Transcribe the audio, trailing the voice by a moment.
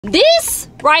This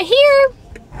right here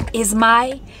is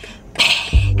my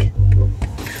bag.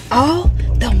 All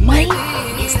the money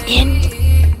is in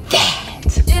that.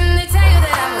 Didn't they tell you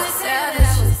that I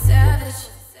was savage?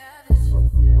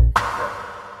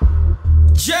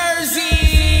 Jersey.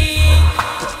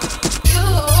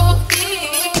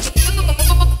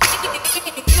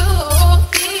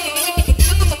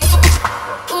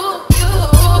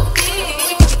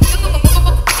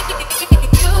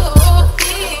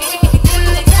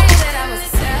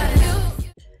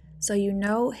 So you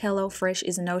know HelloFresh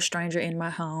is no stranger in my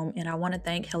home, and I want to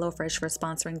thank HelloFresh for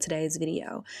sponsoring today's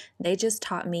video. They just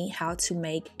taught me how to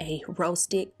make a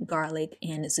roasted garlic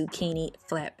and zucchini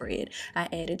flatbread. I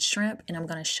added shrimp, and I'm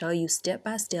going to show you step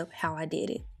by step how I did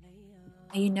it.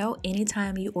 You know,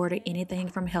 anytime you order anything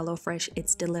from HelloFresh,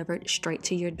 it's delivered straight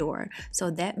to your door. So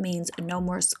that means no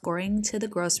more scurrying to the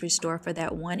grocery store for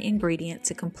that one ingredient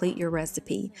to complete your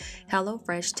recipe.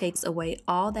 HelloFresh takes away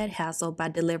all that hassle by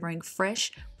delivering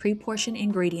fresh, pre-portioned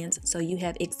ingredients so you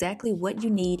have exactly what you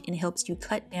need and helps you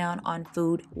cut down on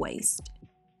food waste.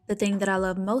 The thing that I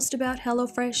love most about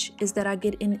HelloFresh is that I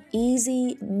get an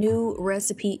easy new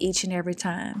recipe each and every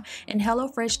time. And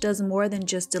HelloFresh does more than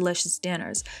just delicious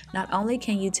dinners. Not only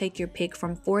can you take your pick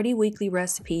from 40 weekly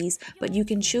recipes, but you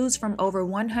can choose from over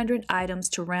 100 items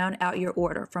to round out your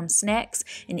order, from snacks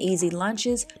and easy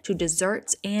lunches to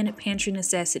desserts and pantry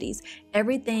necessities.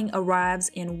 Everything arrives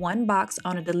in one box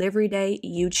on a delivery day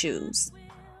you choose.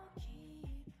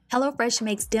 HelloFresh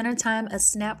makes dinner time a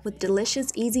snap with delicious,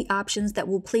 easy options that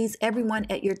will please everyone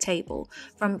at your table.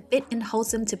 From fit and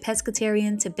wholesome to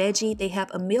pescatarian to veggie, they have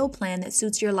a meal plan that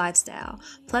suits your lifestyle.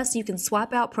 Plus, you can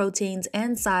swap out proteins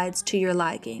and sides to your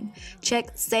liking.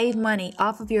 Check Save Money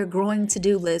off of your growing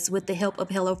to-do list with the help of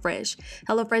HelloFresh.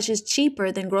 HelloFresh is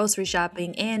cheaper than grocery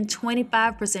shopping and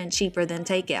 25% cheaper than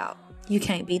takeout. You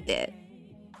can't beat that.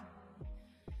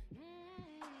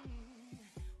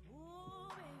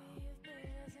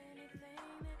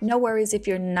 No worries if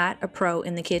you're not a pro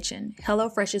in the kitchen.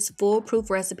 HelloFresh's foolproof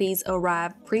recipes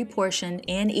arrive pre-portioned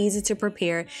and easy to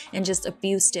prepare in just a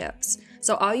few steps.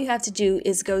 So all you have to do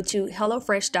is go to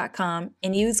HelloFresh.com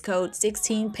and use code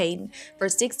 16Peyton for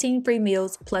 16 free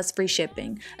meals plus free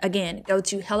shipping. Again, go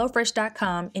to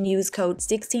HelloFresh.com and use code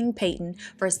 16Peyton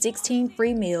for 16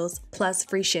 free meals plus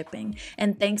free shipping.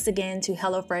 And thanks again to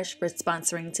HelloFresh for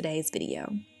sponsoring today's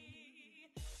video.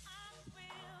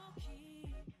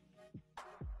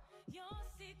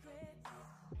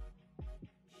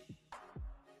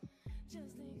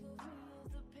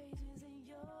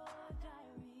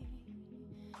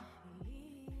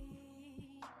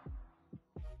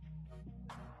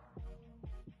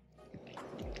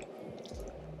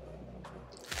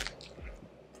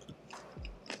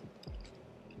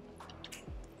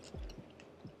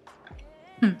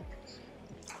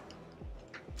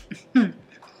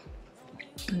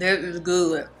 That is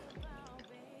good.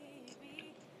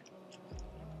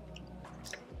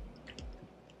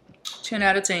 10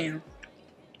 out of 10.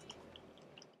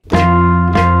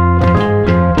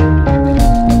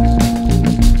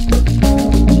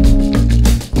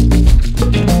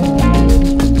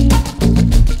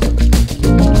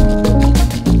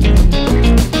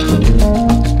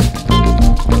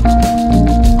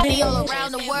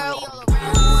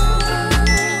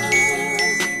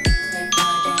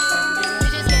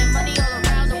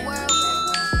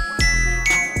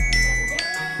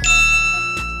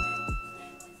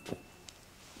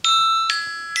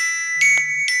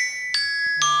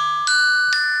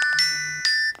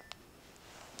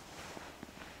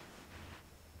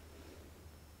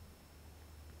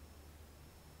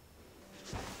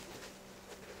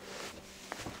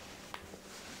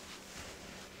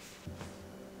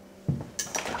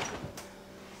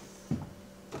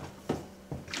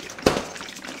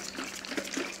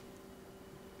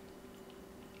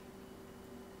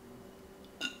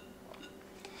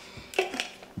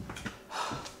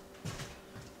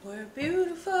 We're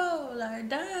beautiful like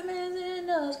diamonds in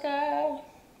the sky.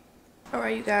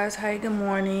 Alright you guys, hi, good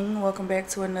morning. Welcome back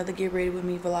to another Get Ready With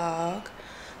Me vlog.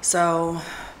 So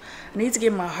I need to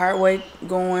get my heart rate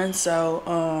going, so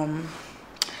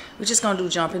we're just gonna do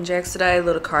jumping jacks today, a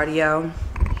little cardio,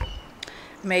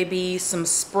 maybe some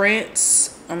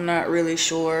sprints. I'm not really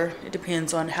sure, it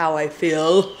depends on how I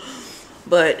feel,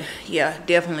 but yeah,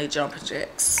 definitely jumping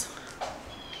jacks.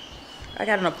 I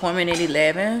got an appointment at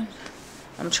 11.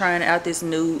 I'm trying out this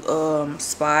new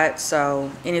spot, so,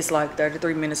 and it's like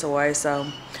 33 minutes away, so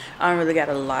I don't really got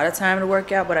a lot of time to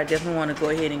work out, but I definitely want to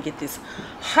go ahead and get this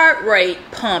heart rate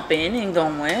pumping and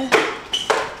going.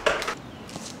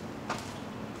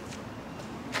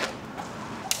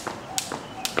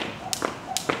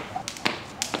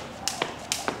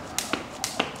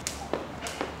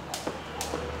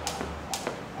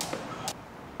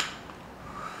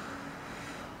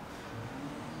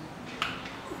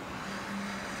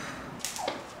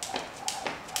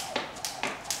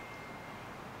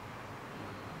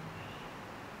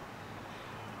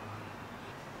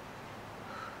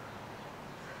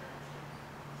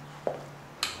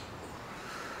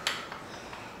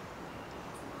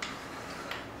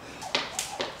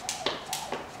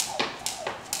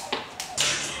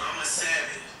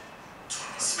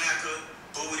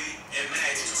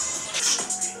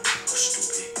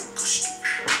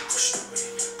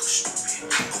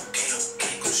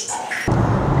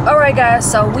 Alright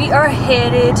guys, so we are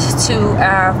headed to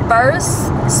our first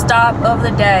stop of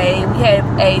the day. We have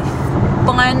a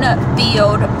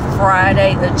fun-filled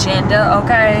Friday agenda,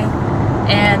 okay?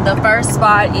 And the first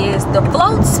spot is the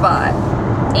float spot.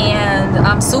 And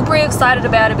I'm super excited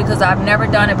about it because I've never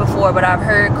done it before, but I've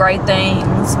heard great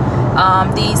things.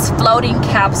 These floating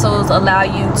capsules allow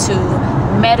you to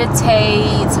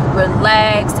meditate,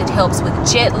 relax. It helps with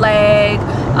jet lag,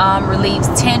 relieves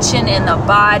tension in the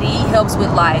body, helps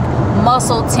with like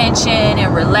muscle tension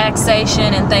and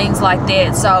relaxation and things like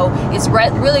that. So it's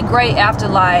really great after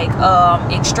like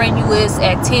extraneous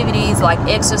activities like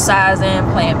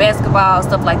exercising, playing basketball,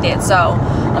 stuff like that. So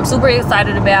I'm super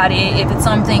excited about it. If it's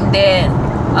something that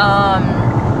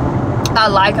I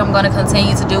like, I'm going to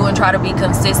continue to do and try to be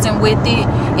consistent with it.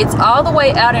 It's all the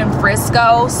way out in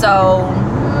Frisco, so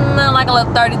like a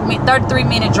little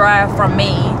 33-minute drive from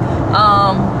me.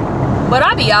 But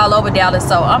I be all over Dallas,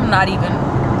 so I'm not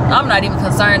even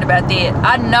concerned about that.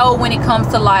 I know when it comes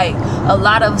to like a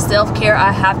lot of self-care,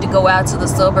 I have to go out to the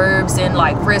suburbs in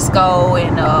like Frisco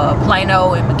and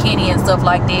Plano and McKinney and stuff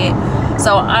like that.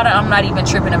 So I'm not even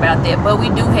tripping about that. But we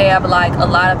do have like a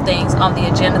lot of things on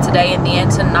the agenda today, and then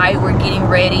tonight we're getting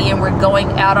ready and we're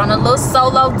going out on a little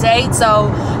solo date.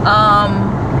 So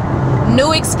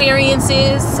new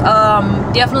experiences,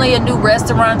 definitely a new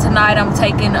restaurant tonight. I'm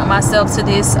taking myself to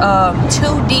this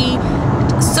 2D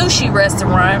sushi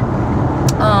restaurant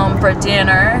for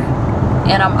dinner,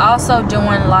 and I'm also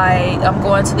doing like, I'm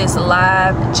going to this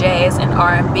live jazz and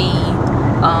R&B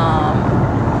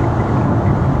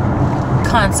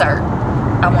concert.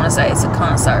 I want to say it's a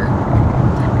concert.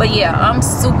 But yeah, I'm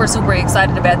super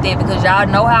excited about that because y'all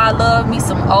know how I love me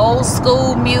some old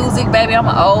school music, baby. I'm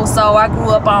an old soul. I grew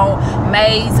up on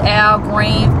Mays, Al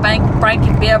Green,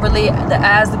 Frankie Beverly, the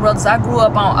Isley Brothers. I grew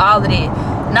up on all of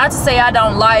that. Not to say I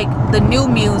don't like the new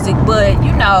music, but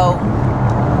you know,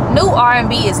 new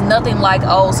R&B is nothing like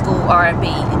old school R&B.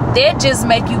 That just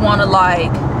make you want to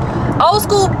like, old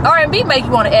school R&B make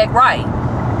you want to act right.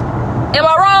 Am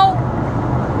I wrong?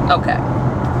 Okay.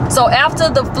 So after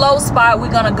the float spot,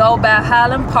 we're gonna go by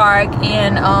Highland Park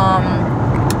and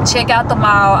check out the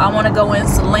mall. I want to go in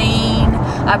Celine.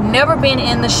 I've never been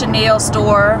in the Chanel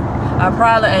store. I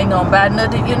probably ain't gonna buy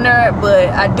nothing in there, but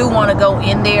I do want to go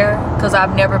in there because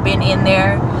I've never been in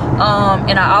there.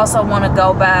 And I also want to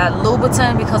go by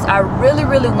Louboutin because I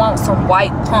really want some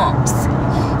white pumps.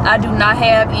 I do not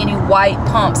have any white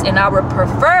pumps, and I would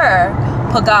prefer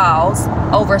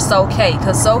Peypals over Soquet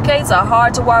because Soquets are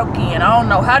hard to walk in. I don't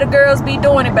know how the girls be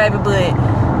doing it, baby, but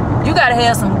you gotta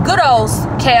have some good old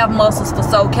calf muscles for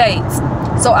Soquets.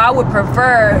 So I would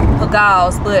prefer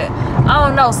Peypals, but I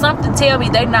don't know, something tell me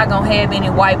they not gonna have any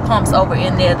white pumps over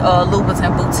in that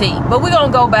Louboutin boutique. But we're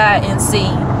gonna go by and see.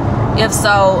 If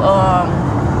so,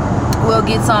 we'll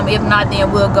get some. If not,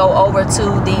 then we'll go over to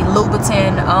the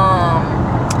Louboutin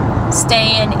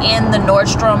stand in the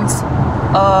Nordstrom's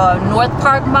North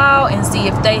Park Mall and see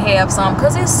if they have some,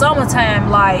 because it's summertime,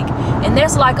 like, and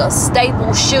that's like a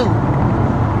staple shoe.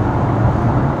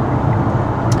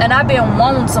 And I've been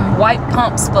wanting some white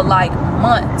pumps for like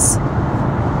months.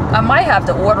 I might have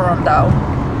to order them though.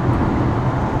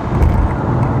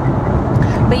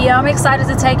 But yeah, I'm excited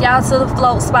to take y'all to the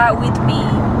float spot with me.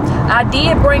 I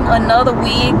did bring another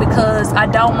wig because I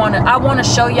want to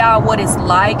show y'all what it's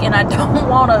like, and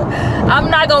I'm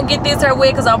not gonna get this hair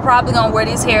wig because I'm probably gonna wear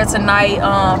this hair tonight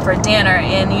for dinner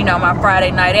and, you know, my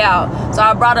Friday night out. So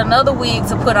I brought another wig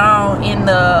to put on in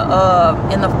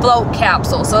the float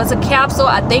capsule. So it's a capsule.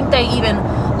 I think they even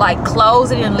like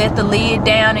close it and let the lid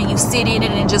down and you sit in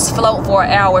it and just float for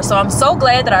an hour. So I'm so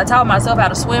glad that I taught myself how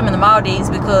to swim in the Maldives,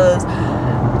 because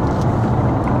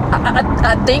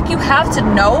I think you have to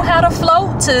know how to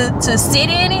float to sit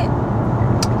in it.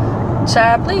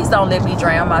 Child, please don't let me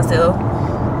drown myself.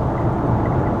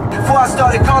 Before I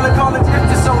started calling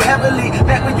drifting so heavily,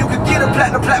 back when you could get a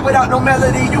platinum plaque without no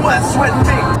melody, you weren't sweating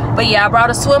me. But yeah, I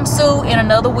brought a swimsuit and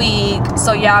another wig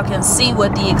so y'all can see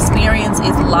what the experience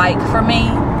is like for me.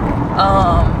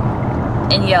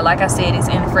 And yeah, like I said, it's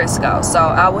in Frisco, so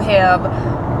I will have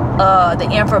the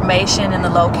information and the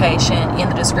location in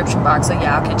the description box so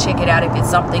y'all can check it out if it's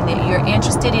something that you're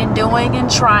interested in doing and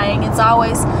trying. It's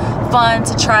always fun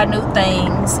to try new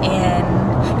things, and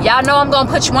y'all know I'm gonna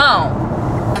put you on.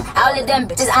 All of them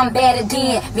bitches I'm better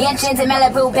than. Mansions in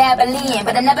Malibu, Babylon,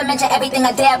 but I never mention everything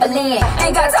I dabble in.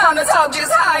 Ain't got time to talk,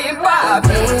 just high and wild.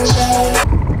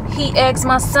 He asked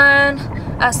my son,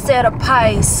 I said a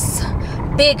pice.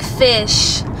 Big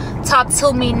fish, talk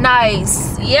to me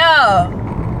nice. Yeah.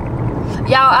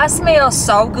 Y'all, I smell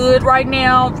so good right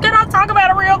now. Did I talk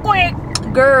about it real quick?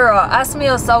 Girl, I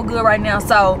smell so good right now.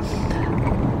 So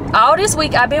all this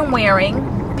week I've been wearing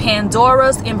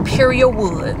Pandora's Imperial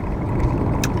Wood.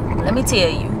 Let me tell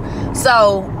you.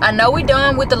 So I know we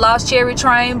done with the Lost Cherry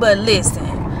train, but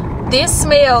listen, this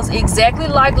smells exactly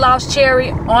like Lost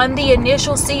Cherry on the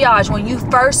initial sillage. When you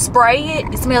first spray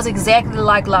it, it smells exactly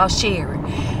like Lost Cherry.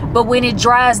 But when it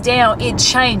dries down, it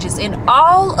changes, and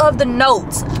all of the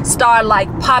notes start like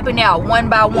popping out one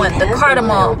by one. The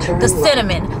cardamom, the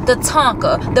cinnamon, the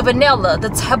tonka, the vanilla, the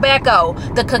tobacco,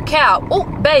 the cacao. Oh,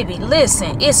 baby,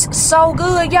 listen, it's so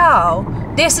good, y'all.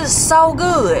 This is so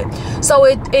good. So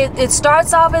it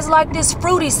starts off as like this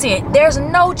fruity scent. There's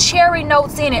no cherry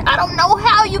notes in it. I don't know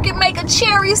how you can make a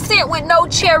cherry scent with no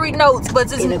cherry notes, but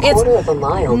it's no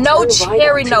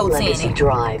cherry notes in it.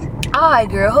 Alright,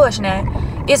 girl, hush now.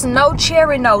 It's no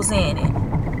cherry notes in it.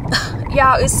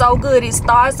 Y'all, it's so good. It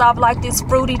starts off like this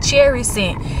fruity cherry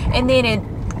scent, and then it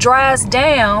dries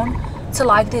down to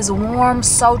like this warm,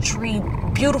 sultry,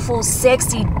 beautiful,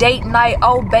 sexy date night.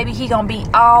 Oh, baby, he gonna be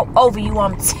all over you.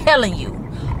 I'm telling you.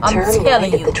 I'm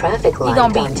telling you. He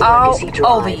gonna be all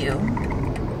over you.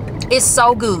 It's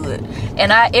so good.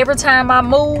 And every time I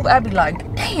move, I be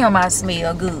like, damn, I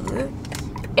smell good.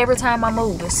 Every time I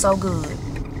move, it's so good.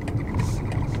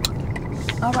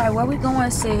 All right, where we going,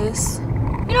 sis?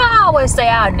 You know, I always say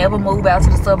I'll never move out to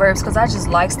the suburbs because I just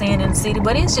like staying in the city.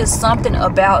 But it's just something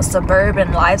about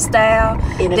suburban lifestyle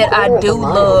that I do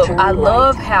love. I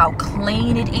love how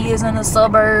clean it is in the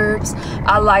suburbs.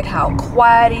 I like how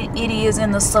quiet it is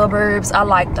in the suburbs. I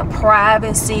like the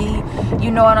privacy. You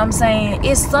know what I'm saying?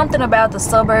 It's something about the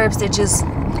suburbs that just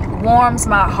warms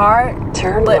my heart.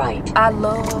 Turn right. I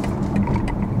love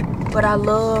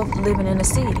living in the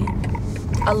city.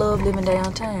 I love living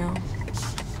downtown.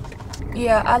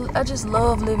 Yeah, I just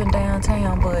love living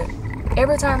downtown, but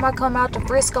every time I come out to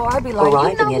Frisco, I be like,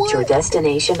 arriving you know at what? Your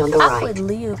destination on the I right. would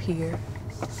live here.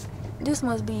 This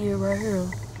must be it right here.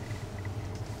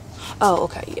 Oh,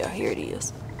 okay, yeah, here it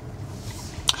is.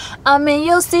 I'm in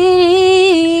your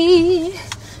city,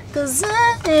 'cause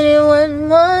I did it one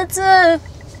more time.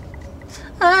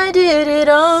 I did it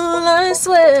all, I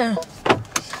swear.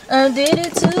 I did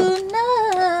it tonight.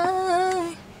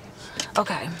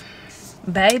 Okay.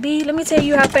 Baby, let me tell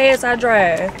you how fast I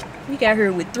drive. We got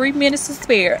here with 3 minutes to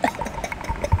spare.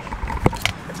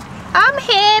 I'm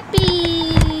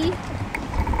happy.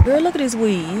 Girl, look at this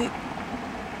wig.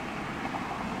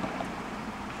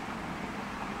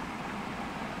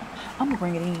 I'm gonna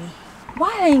bring it in.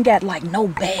 Why I ain't got like no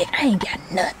bag? I ain't got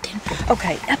nothing.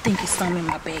 Okay, I think it's something in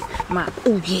my bag.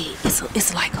 Oh yeah,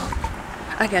 it's like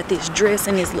I got this dress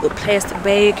in this little plastic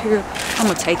bag here. I'm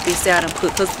gonna take this out and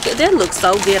put, cause that looks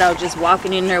so good. I was just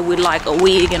walking in there with like a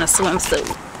wig and a swimsuit.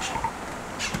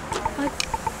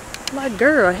 Like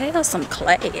girl, have some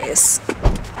class.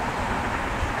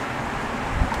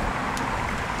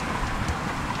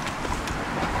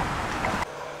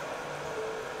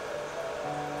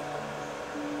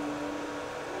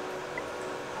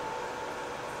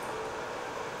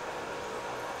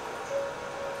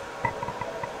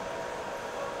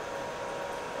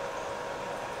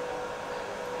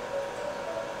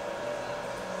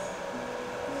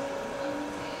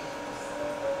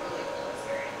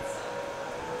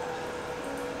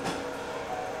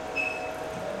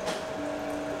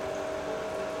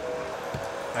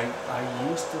 I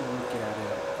used to look at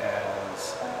it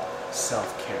as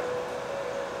self-care.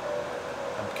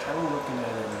 I'm kind of looking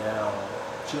at it now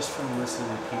just from listening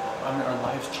to people. I mean, our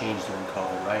lives changed during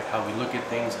COVID, right? How we look at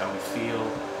things, how we feel,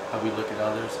 how we look at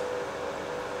others.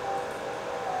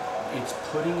 It's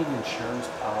putting an insurance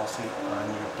policy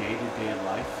on your day-to-day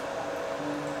life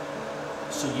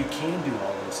so you can do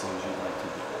all those things you'd like to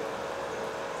do.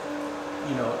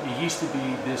 You know, it used to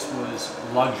be this was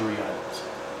luxury items.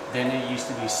 Then it used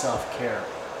to be self-care.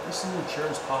 This is an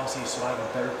insurance policy so I have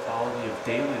a better quality of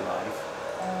daily life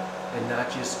and not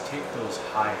just take those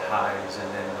high highs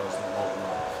and then those low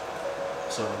lows.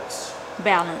 So it's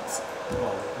balance.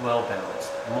 Well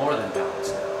balanced, more than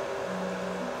balanced now.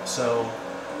 So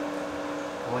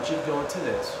I want you to go into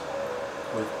this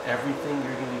with everything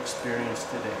you're going to experience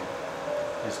today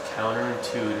is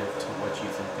counterintuitive to what you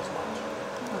think is logical.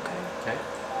 Okay?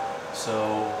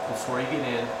 So before you get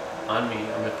in, on me,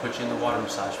 I'm going to put you in the water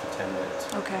massage for 10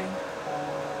 minutes. Okay.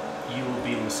 You will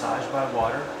be massaged by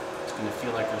water. It's going to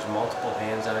feel like there's multiple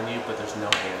hands on you, but there's no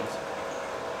hands.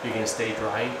 You're going to stay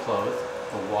dry and clothed.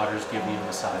 The water's giving you a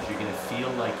massage. You're going to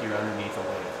feel like you're underneath a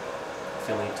wave,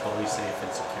 feeling totally safe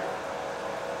and secure.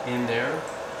 In there,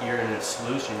 you're in a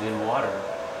solution in water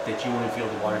that you want to feel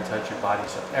the water touch your body,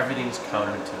 so everything's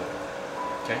counterintuitive.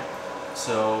 Okay?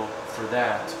 So for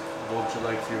that, what would you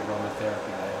like for your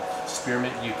aromatherapy? I have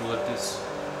spearmint, eucalyptus,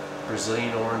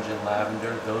 Brazilian orange and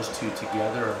lavender, those two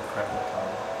together are incredibly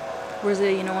common.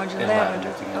 Brazilian orange and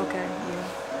lavender. together. Okay, yeah.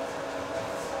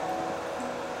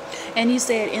 And you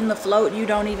said in the float you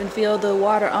don't even feel the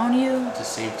water on you? It's the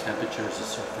same temperature as the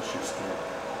surface of your skin.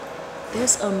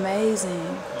 That's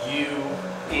amazing. You,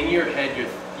 in your head,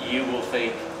 you will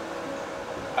think,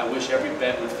 I wish every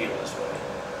bed would feel this way.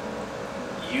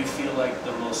 You feel like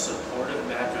the most supportive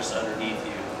mattress underneath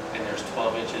you, and there's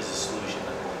 12 inches of solution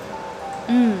underneath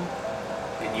you.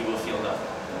 And you will feel nothing.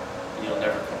 And you'll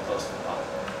never come close to the bottom.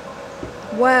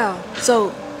 Wow.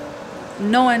 So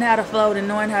knowing how to float and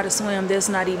knowing how to swim, that's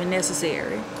not even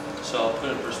necessary. So I'll put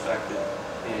it in perspective.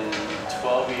 In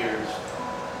 12 years,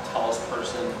 the tallest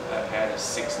person I've had is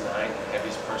 6'9". The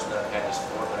heaviest person I've had is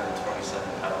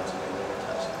 427 pounds, and they never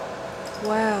touched it.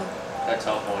 Wow. That's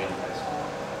how buoyant it is.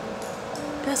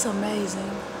 That's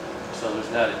amazing. So there's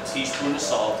not a teaspoon of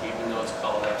salt, even though it's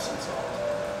called Epsom salt.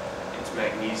 It's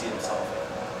magnesium sulfate.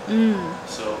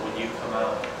 So when you come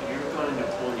out, if you're going into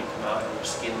a pool and you come out and your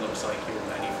skin looks like you're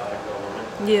a 95-year-old woman,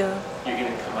 Yeah. you're going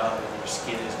to come out and your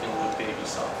skin is going to look baby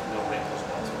soft, no wrinkles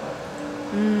whatsoever.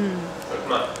 So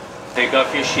come on. Take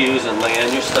off your shoes and lay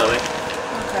on your stomach.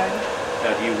 Okay.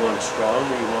 Now, do you want it strong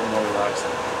or you want more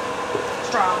relaxing?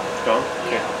 Strong. Strong?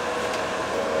 Okay. Yeah.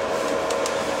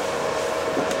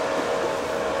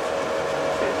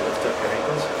 Okay, lift up your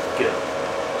ankles. Good.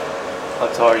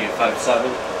 How tall are you?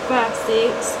 5'7"?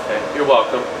 5'6". Okay, you're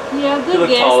welcome. Yeah, You good look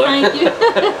guess. taller. Thank you.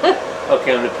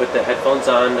 Okay, I'm going to put the headphones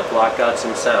on to block out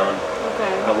some sound.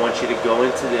 Okay. I want you to go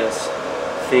into this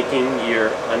thinking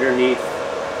you're underneath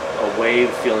a wave,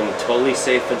 feeling totally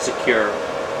safe and secure,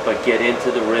 but get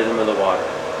into the rhythm of the water.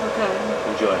 Okay.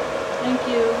 Enjoy. Thank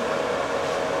you.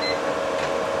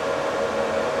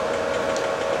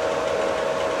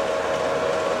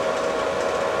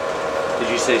 Did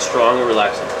you say strong or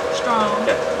relaxing? Strong.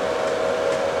 Okay.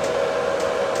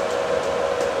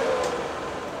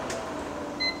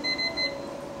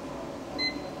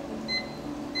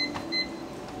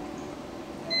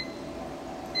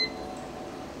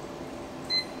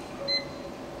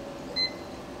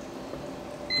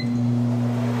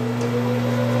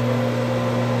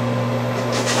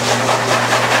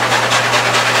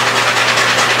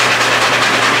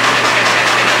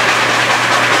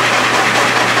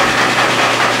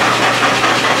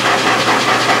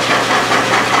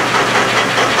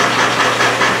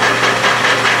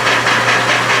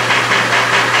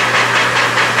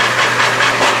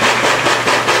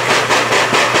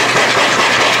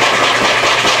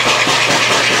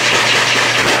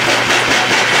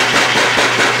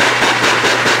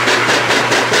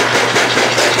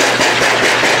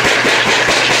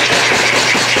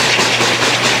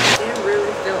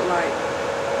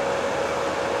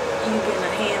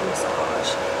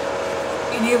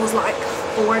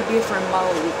 Different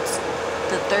modes.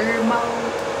 The third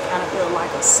mode kind of felt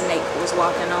like a snake was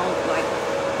walking on, like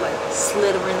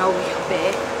slithering over your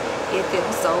back. It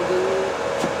felt so good.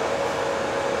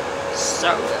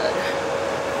 So good.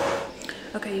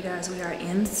 Okay, you guys, we are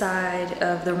inside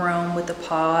of the room with the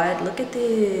pod. Look at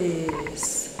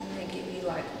this. They give you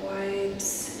like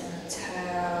wipes and a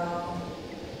towel.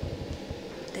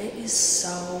 That is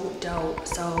so dope.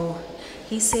 So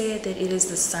he said that it is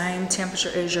the same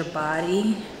temperature as your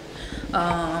body.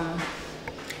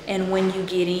 And when you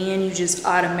get in, you just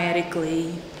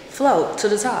automatically float to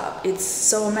the top. It's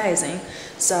so amazing.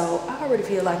 So I already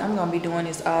feel like I'm gonna be doing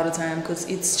this all the time because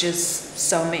it's just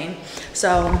so mean.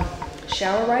 So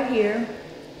shower right here.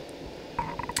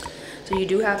 So you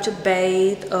do have to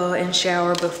bathe and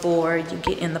shower before you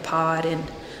get in the pod, and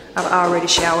I've already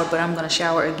showered, but I'm gonna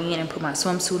shower again and put my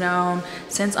swimsuit on.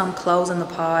 Since I'm closing the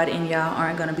pod and y'all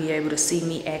aren't gonna be able to see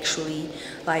me actually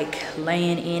like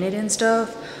laying in it and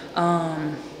stuff,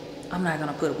 I'm not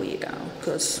gonna put a wig on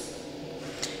because,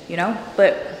 you know,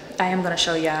 but I am gonna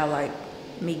show y'all like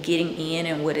me getting in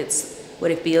and what it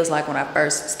feels like when I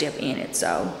first step in it.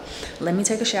 So let me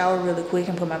take a shower really quick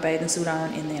and put my bathing suit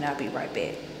on, and then I'll be right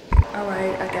back. All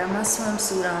right, I got my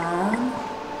swimsuit on.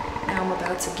 Now I'm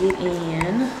about to get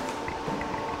in.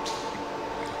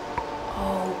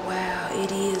 Oh wow,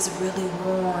 it is really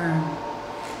warm.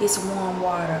 It's warm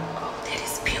water. Oh, that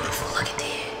is beautiful. Look at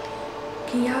that.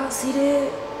 Can y'all see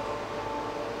that?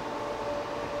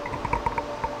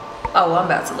 Oh, I'm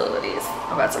about to love this.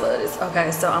 I'm about to love this.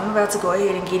 Okay, so I'm about to go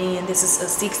ahead and get in. This is a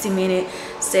 60-minute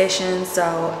session, so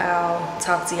I'll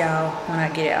talk to y'all when I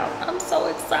get out. I'm so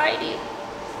excited.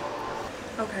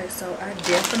 Okay, so I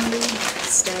definitely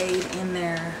stayed in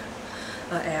there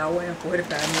an hour and 45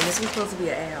 minutes. We're supposed to be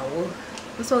an hour.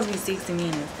 We're supposed to be 60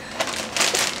 minutes.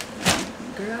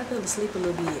 Girl, I fell asleep a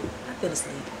little bit. I fell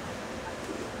asleep.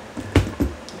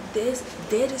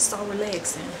 That is so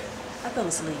relaxing. I fell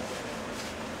asleep.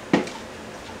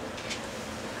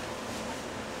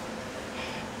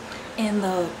 And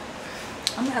I'm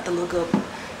gonna have to look up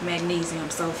magnesium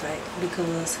sulfate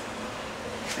because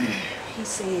he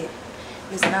said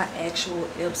it's not actual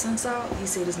Epsom salt. He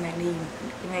said it's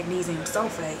magnesium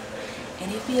sulfate,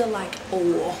 and it feel like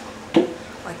oil.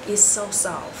 Like it's so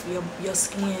soft. Your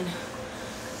skin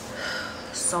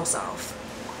so soft.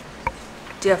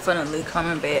 Definitely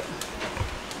coming back.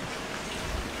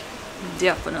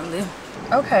 Definitely.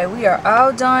 Okay, we are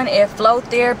all done at flow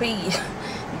therapy.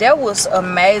 That was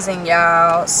amazing,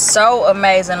 y'all. So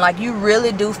amazing. Like, you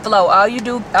really do float. All you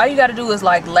gotta do is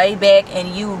like lay back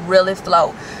and you really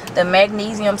float. The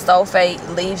magnesium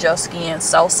sulfate leaves your skin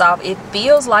so soft. It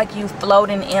feels like you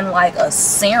floating in like a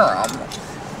serum.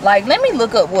 Like, let me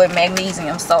look up what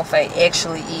magnesium sulfate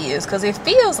actually is, because it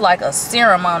feels like a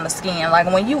serum on the skin. Like,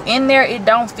 when you in there, it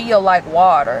don't feel like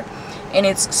water, and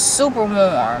it's super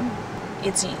warm.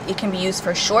 It can be used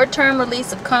for short-term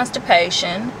release of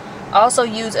constipation. Also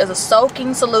used as a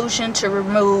soaking solution to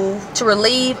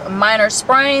relieve minor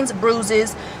sprains,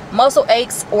 bruises, muscle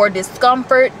aches or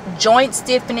discomfort, joint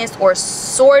stiffness or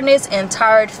soreness, and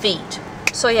tired feet.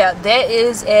 So yeah, that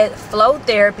is at Flow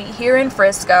Therapy here in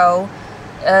Frisco.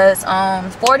 It's on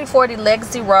 4040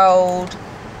 Legacy Road.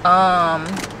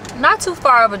 Not too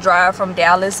far of a drive from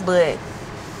Dallas, but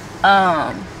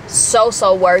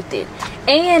so worth it.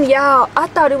 And y'all, I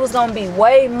thought it was gonna be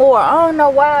way more. I don't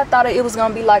know why I thought it was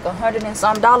gonna be like $100 and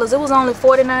some. It was only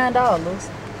 $49.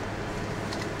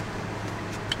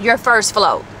 Your first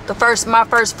float. My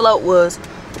first float was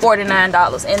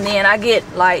 $49, and then I get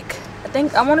like,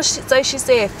 I want to say she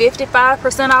said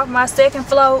 55% off my second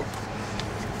float.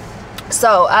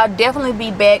 So I'll definitely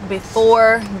be back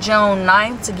before June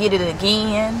 9th to get it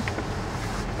again,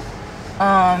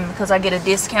 because I get a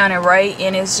discounted rate,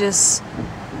 and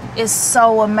it's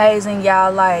so amazing,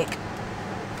 y'all. Like,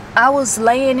 I was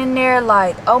laying in there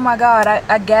like, oh my god,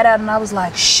 I got out and I was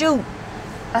like, shoot,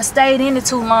 I stayed in it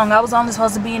too long. I was only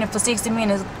supposed to be in it for 60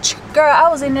 minutes. Girl, I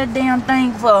was in that damn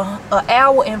thing for an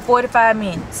hour and 45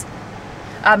 minutes.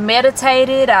 I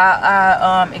meditated,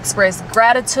 I expressed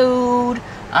gratitude,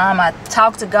 I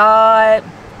talked to God.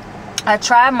 I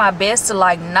tried my best to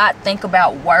like not think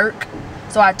about work,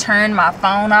 so I turned my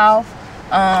phone off.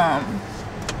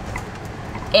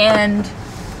 And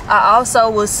I also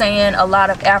was saying a lot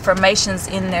of affirmations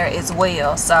in there as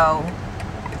well. So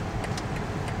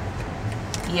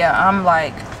yeah, I'm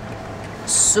like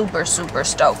super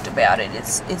stoked about it.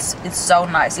 It's so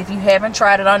nice. If you haven't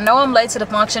tried it, I know I'm late to the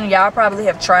function. Y'all probably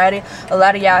have tried it. A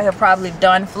lot of y'all have probably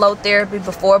done flow therapy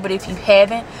before, but if you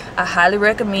haven't, I highly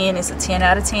recommend. It's a 10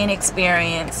 out of 10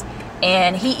 experience.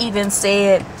 And he even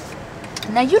said,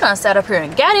 now you done sat up here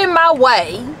and got in my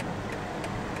way.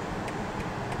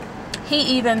 He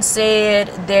even said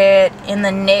that in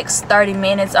the next 30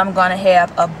 minutes I'm gonna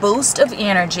have a boost of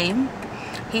energy.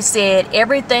 He said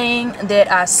everything that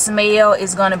I smell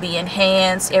is going to be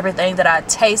enhanced. Everything that I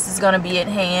taste is going to be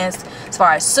enhanced. As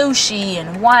far as sushi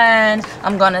and wine,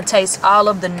 I'm going to taste all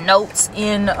of the notes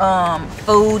in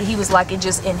food. He was like, it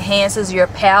just enhances your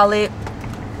palate.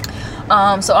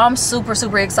 So I'm super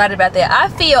excited about that. I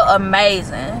feel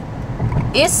amazing.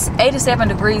 It's 87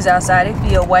 degrees outside. It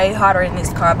feels way hotter in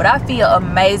this car, but I feel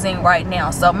amazing right now.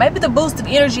 So maybe the boost of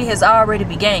energy has already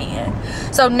began.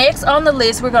 So next on the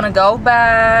list, we're gonna go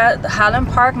by the Highland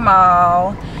Park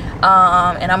Mall,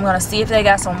 and I'm gonna see if they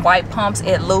got some white pumps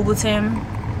at Louboutin.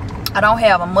 I don't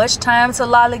have much time to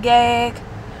lollygag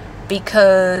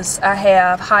because I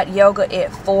have hot yoga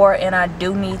at 4, and I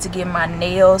do need to get my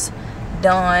nails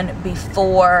done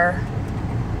before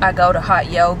I go to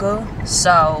hot yoga.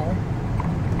 So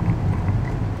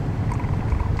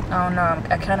I don't know,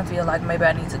 I kind of feel like maybe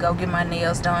I need to go get my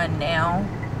nails done now.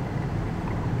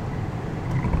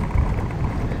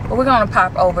 But we're going to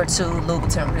pop over to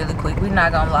Louboutin really quick. We're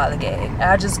not going to lollygag.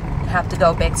 I just have to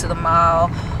go back to the mall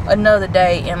another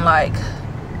day and like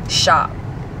shop.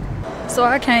 So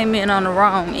I came in on the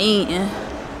wrong end.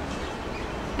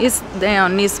 It's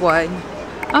down this way.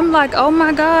 I'm like, oh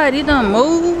my god, it done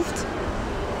moved.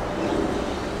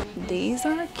 These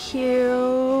are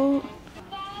cute.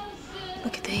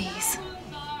 Look at these.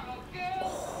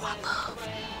 Oh, I love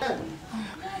it.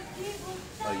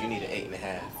 Oh, you need an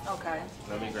 8.5. Okay.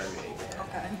 Let me grab you an 8.5.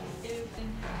 Okay.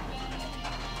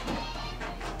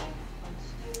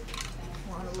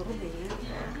 Want a little bit.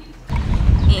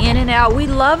 In and out. We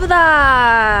love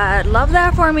that. Love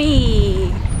that for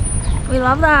me. We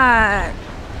love that.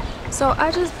 So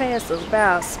I just passed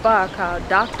by a spa called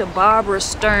Dr. Barbara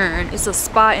Stern. It's a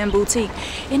spa and boutique,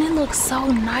 and it looks so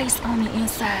nice on the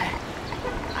inside.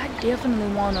 I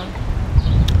definitely want to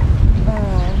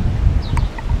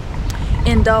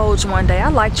indulge one day. I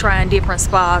like trying different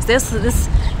spas. This is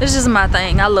just my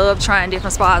thing. I love trying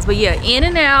different spas. But yeah, In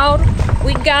and Out,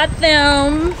 we got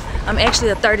them. I'm actually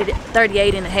a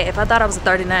 38 and a half. I thought I was a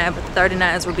 39, but the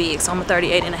 39s were big, so I'm a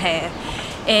 38 and a half.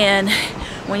 And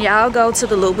when y'all go to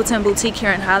the Louboutin Boutique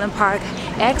here in Highland Park,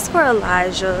 ask for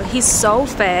Elijah. He's so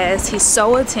fast, he's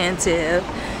so attentive,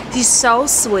 he's so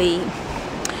sweet,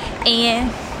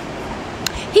 and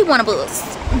he one of us.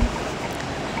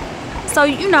 So,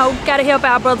 you know, gotta help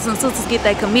our brothers and sisters get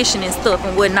their commission and stuff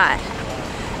and whatnot.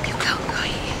 You go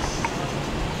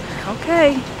ahead.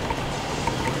 Okay.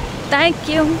 Thank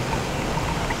you.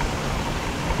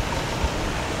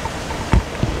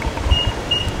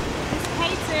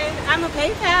 Peyton, I'm a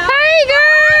Peypal. Hey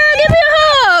girl, give me a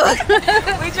hug.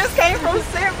 We just came from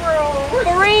Central.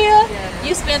 For real? Yeah.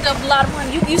 You spent up a lot of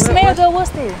money. You smell good. What's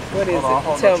this? What is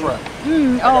it? Tell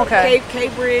me. Oh, okay.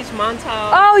 Cape Bridge, Montauk.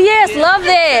 Oh yes, love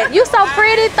that. You so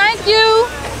pretty. Thank you.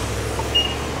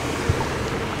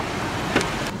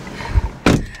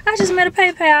 I just met a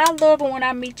Peypal. I love it when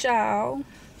I meet y'all.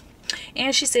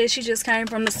 And she said she just came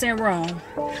from the scent room,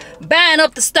 buying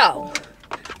up the store.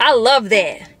 I love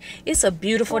that. It's a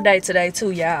beautiful day today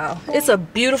too, y'all. It's a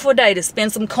beautiful day to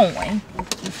spend some coin.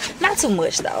 Not too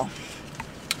much though,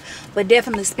 but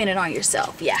definitely spend it on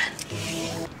yourself. Yeah.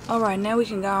 All right, now we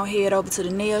can go head over to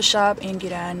the nail shop and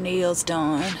get our nails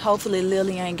done. Hopefully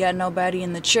Lily ain't got nobody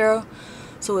in the chair,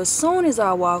 so as soon as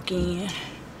I walk in,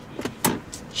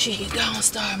 she can go and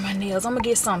start my nails. I'm gonna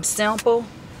get some sample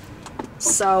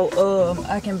so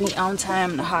I can be on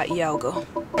time to hot yoga.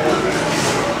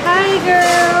 Hi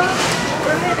girl.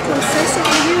 Consistent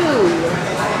with you.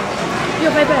 You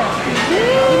a baby?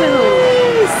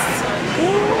 Yes.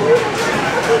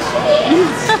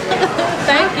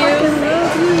 Thank you.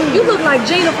 You look like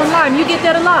Gina from Martin. You get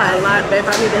that a lot. A lot, babe.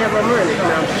 I need to have her money. No,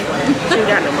 I'm just playing. She ain't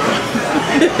got no money.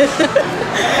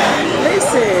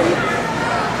 Listen.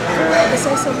 I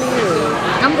say something to you.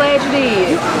 I'm glad you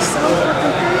did. You are so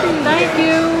fucking pretty. Thank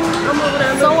you. I'm over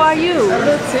there. So are you. A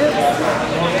little tip.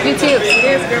 You tips.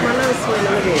 Yes, girl, my nose sweating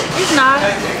a little bit. It's not.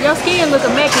 Your skin look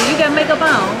immaculate. You got makeup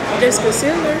on. Just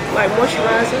concealer, like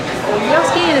moisturizer. Your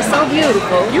skin is so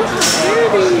beautiful. You are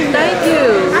pretty. Thank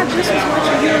you. I just was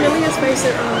watching you and Aaliyah's face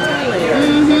in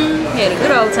Thailand. Had a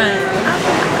good old time.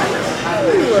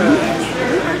 You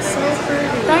are so pretty.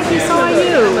 Thank you. So are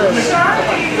you.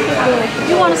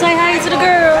 You want to say hi to the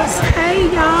girls? Hey,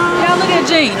 y'all. Y'all look at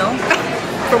Gina.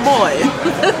 From boy.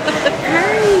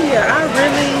 Hey,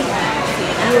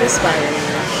 you inspire me.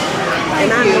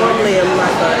 And I normally am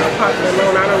like a popular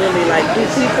alone. I don't really like do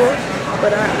people,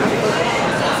 but I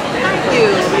Thank you.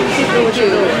 keep doing what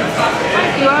you're doing.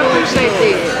 Thank you. I appreciate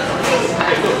that.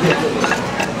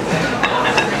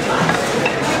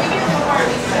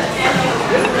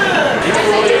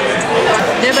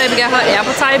 That baby got her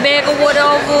appetite bag or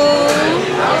whatever.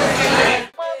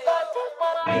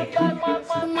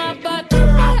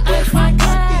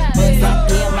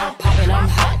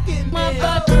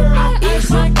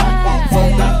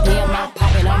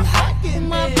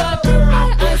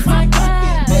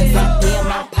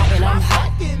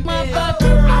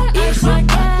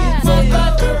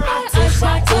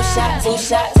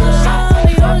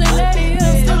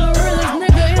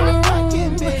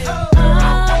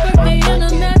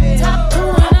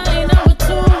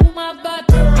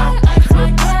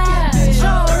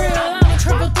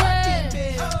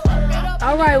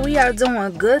 Alright, we are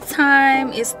doing good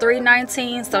time. It's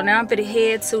 3:19, so now I'm gonna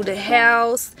head to the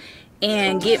house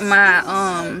and get my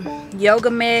yoga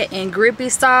mat and grippy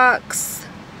socks.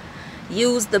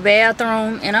 Use the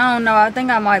bathroom, and I don't know, I think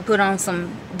I might put on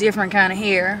some different kind of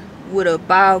hair with a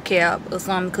ball cap or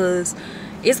something, because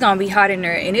it's gonna be hot in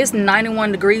there, and it's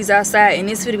 91 degrees outside, and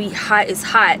it's gonna be hot as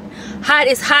hot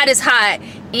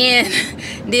in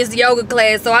this yoga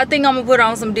class. So I think I'm gonna put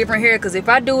on some different hair, because if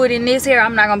I do it in this hair,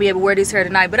 I'm not gonna be able to wear this hair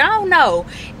tonight. But I don't know,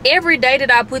 every day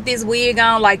that I put this wig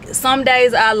on, like some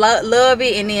days I love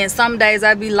it, and then some days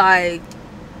I be like,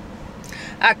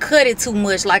 I cut it too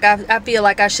much. Like I feel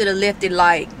like I should have left it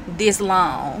like this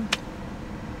long.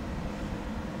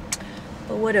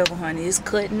 But whatever, honey, it's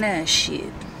cutting that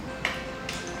shit.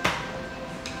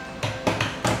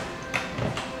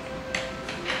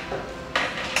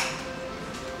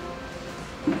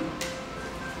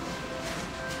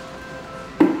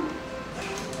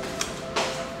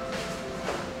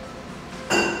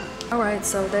 Alright,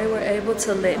 so they were able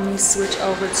to let me switch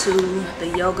over to the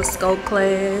yoga scope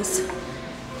class.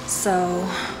 So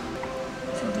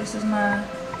this is my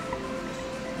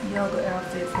yoga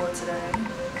outfit for today.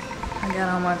 I got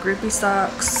on my grippy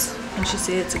socks, and she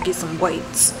said to get some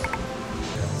weights.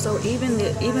 So even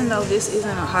though this isn't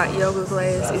a hot yoga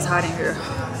class, it's hot in here.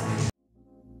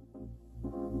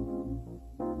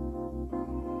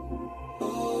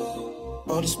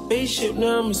 On the spaceship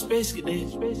now, I'm a space cadet.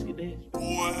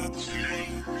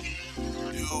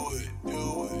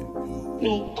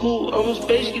 No cool, I'm a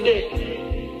space cadet.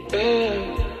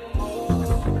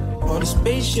 On the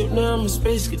spaceship now, I'm a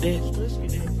space cadet.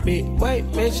 Big white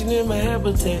mansion in my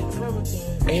habitat.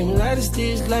 Aim a lot of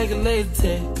sticks like a laser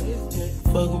tag.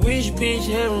 Fuck a rich bitch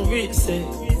having rich sex.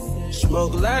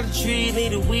 Smoke a lot of trees,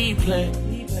 need a weed plant.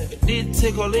 Did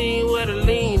take a lean where the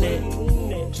lean at.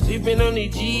 Sleeping on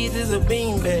these G's is a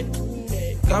beanbag.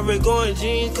 Got red going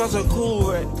jeans cause I'm cool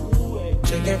right.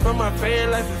 Checking from my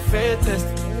fan life is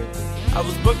fantastic. I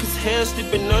was broke as hell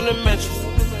sleeping on the mattress.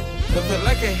 I felt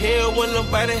like a hell when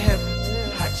nobody happy.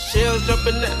 Hot shells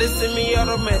jumping out, they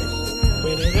semi-automatic.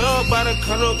 Ran it up by the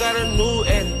condo, got a new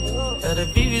edit. Now the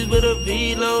VV's with a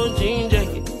V-long jean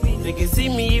jacket. They can see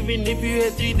me even if you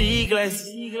had 3D glasses.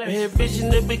 Red bitch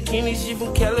in the bikini, she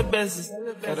from Calabasas.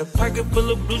 Got a pocket full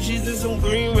of blue cheese and some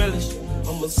green relish.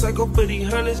 I'm a psycho for these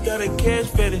hunters, got a cash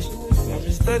fetish. I've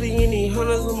been studying these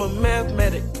hunters, I'm a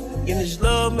mathematic. And this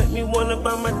love make me wanna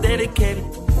buy my dedicated.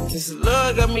 Since the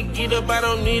love got me get up, I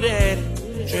don't need a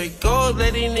addict. Drake gold,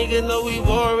 let these niggas know we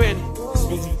war ready.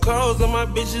 Spend some clothes on my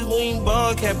bitches, we ain't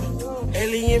ball capping.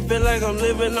 Alien feel like I'm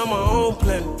living on my own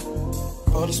planet.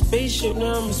 On the spaceship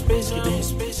now, I'm a space cadet. On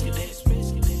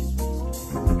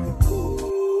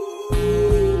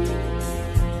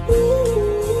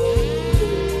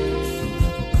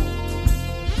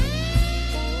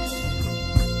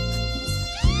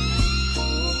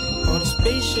the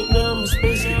spaceship now, I'm a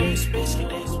space cadet.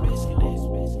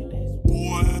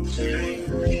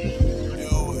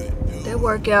 That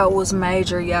workout was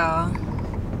major, y'all.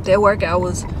 That workout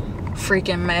was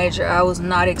freaking major. I was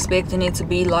not expecting it to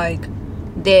be like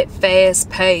that fast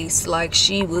paced. Like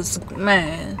she was,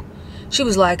 man. She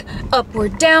was like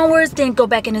upward, downwards, then go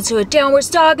back into a downwards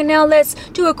dog, and now let's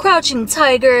do a crouching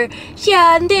tiger.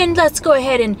 Yeah, and then let's go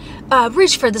ahead and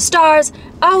reach for the stars.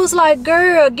 I was like,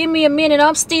 girl, give me a minute.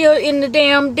 I'm still in the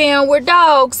damn downward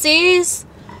dog, sis.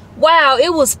 Wow,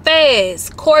 it was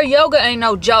fast. Core yoga ain't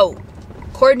no joke.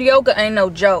 Core yoga ain't no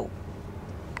joke.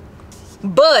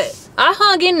 But I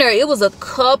hung in there. It was a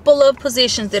couple of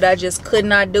positions that I just could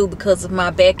not do because of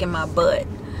my back and my butt.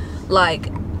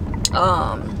 Like,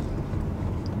 I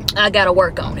gotta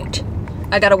work on it.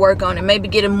 I gotta work on it. Maybe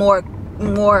get a more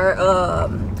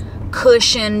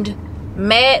cushioned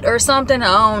mat or something.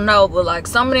 I don't know. But like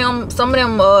some of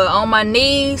them on my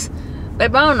knees.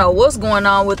 Babe, I don't know what's going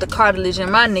on with the cartilage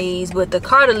in my knees, but the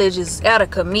cartilage is out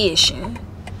of commission.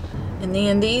 And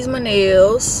then these my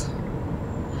nails.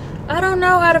 I don't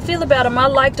know how to feel about them. I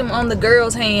liked them on the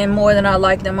girl's hand more than I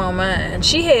liked them on mine.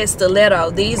 She had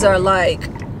stiletto. These are like,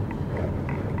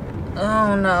 I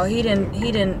don't know. He did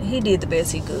the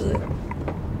best he could.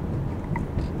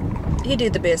 He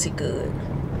did the best he could.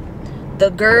 The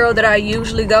girl that I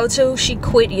usually go to, she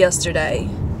quit yesterday.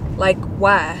 Like,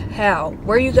 why? How?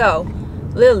 Where you go?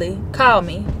 Lily, call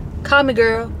me. Call me,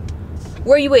 girl.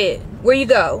 Where you at? Where you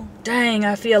go? Dang,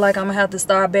 I feel like I'm gonna have to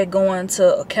start back going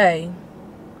to Kay,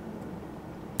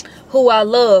 who I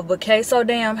love, but Kay so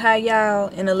damn high,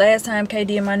 y'all. And the last time Kay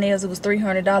did my nails, it was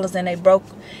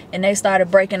 $300, and they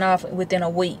started breaking off within a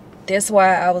week. That's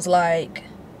why I was like,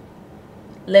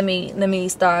 let me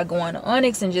start going to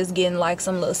Onyx and just getting like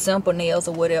some little simple nails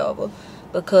or whatever,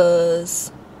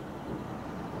 because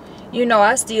you know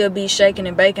I still be shaking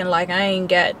and baking like I ain't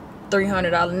got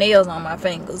 $300 nails on my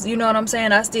fingers. You know what I'm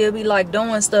saying? I still be like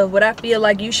doing stuff, but I feel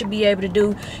like you should be able to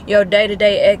do your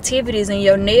day-to-day activities and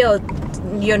your nails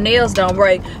don't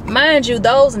break. Mind you,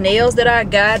 those nails that I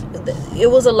got,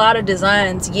 it was a lot of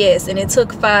designs, yes, and it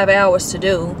took 5 hours to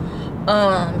do.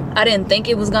 I didn't think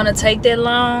it was gonna take that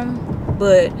long,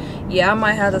 but yeah, I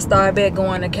might have to start back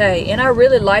going to Kay. And I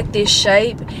really like this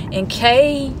shape, and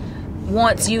Kay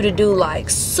wants you to do like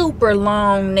super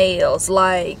long nails,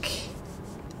 like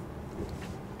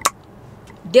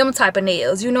them type of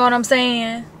nails, you know what I'm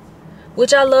saying?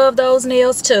 Which I love those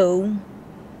nails too,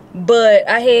 but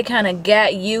I had kind of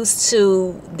got used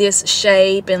to this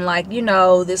shape and like, you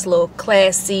know, this little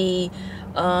classy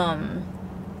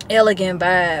elegant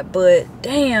vibe. But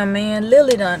damn, man,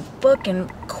 Lily done fucking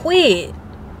quit,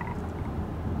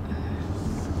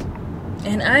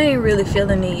 and I ain't really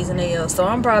feeling these nails, so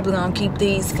I'm probably gonna keep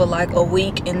these for like a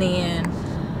week and then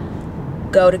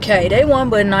go to Kay. They won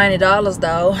but $90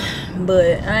 though,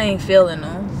 but I ain't feeling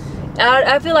them.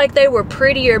 I feel like they were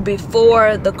prettier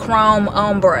before the chrome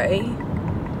ombre.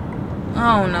 I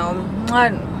don't know.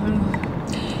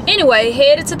 Anyway,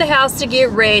 headed to the house to get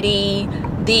ready.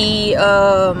 the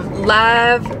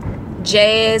live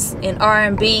jazz and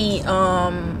R&B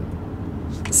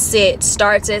set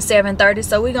starts at 7:30,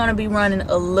 so we're gonna be running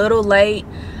a little late.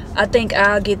 I think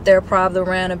I'll get there probably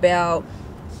around about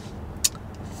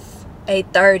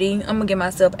 8:30. I'm gonna give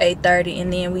myself 8:30,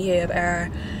 and then we have our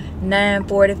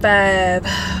 9:45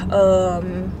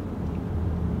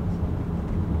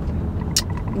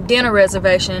 dinner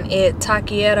reservation at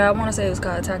Tamekeria. I want to say it was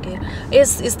called Tamekeria. It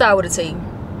started with a T.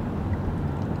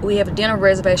 We have a dinner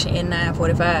reservation at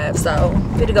 9:45, so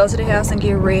fit to go to the house and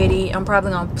get ready. I'm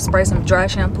probably gonna spray some dry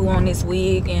shampoo on this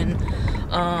wig and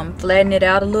flatten it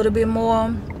out a little bit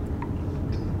more.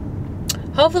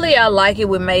 Hopefully I like it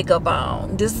with makeup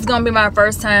on. This is gonna be my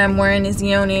first time wearing this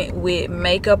unit with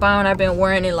makeup on. I've been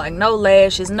wearing it like no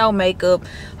lashes, no makeup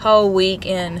whole week,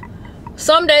 and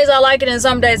some days I like it and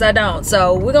some days I don't.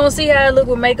 So we're gonna see how I look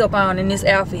with makeup on in this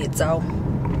outfit. So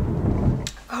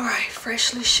all right,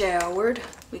 freshly showered.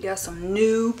 We got some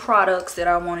new products that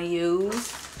I want to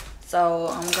use. So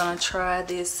I'm gonna try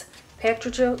this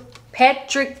Patrick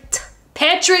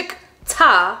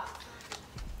Ta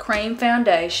cream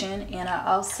foundation, and I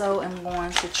also am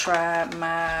going to try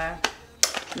my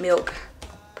milk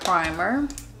primer.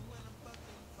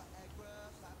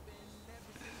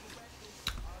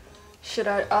 Should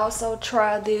I also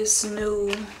try this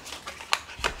new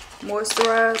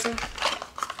moisturizer?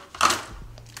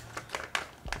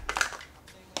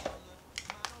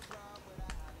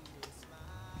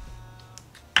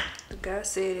 The guy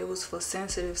said it was for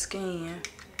sensitive skin.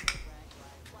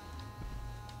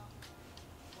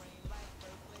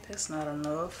 That's not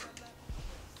enough.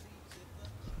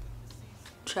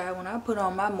 Child, when I put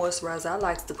on my moisturizer, I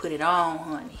like to put it on,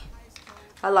 honey.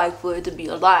 I like for it to be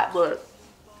a lot, but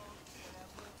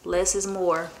less is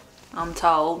more, I'm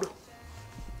told.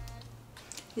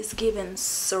 It's giving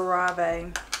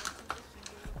CeraVe,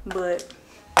 but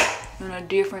in a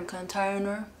different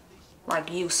container, like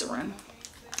Eucerin.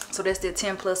 So that's the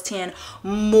 10+10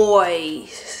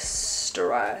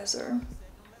 moisturizer.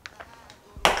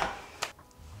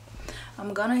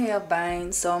 I'm gonna have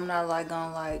bangs, so I'm not like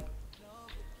gonna like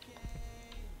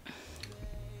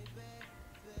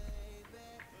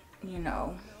you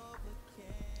know,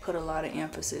 put a lot of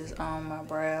emphasis on my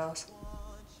brows,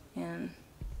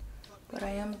 but I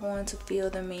am going to fill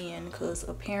them in because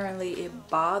apparently it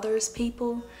bothers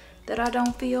people that I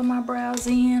don't fill my brows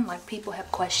in. Like, people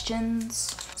have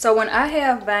questions. So when I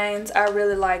have bangs, I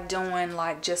really like doing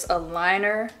like just a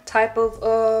liner type of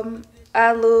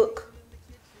eye look.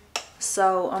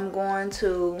 So I'm going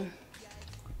to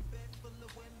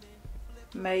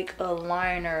make a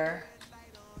liner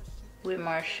with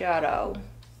my shadow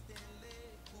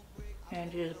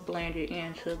and just blend it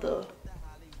into the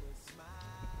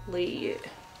lid.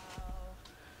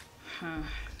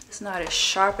 It's not as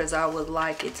sharp as I would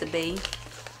like it to be.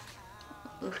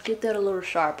 Let's get that a little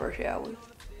sharper, shall we?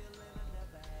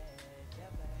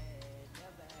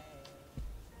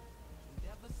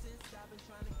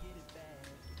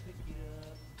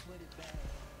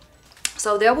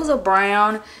 So there was a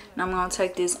brown, and I'm gonna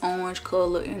take this orange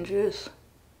color and just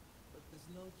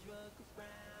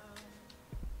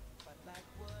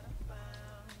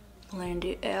blend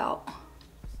it out.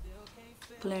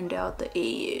 Blend out the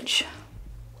edge.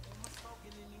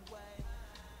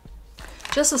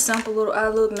 Just a simple little eye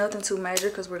look, nothing too major,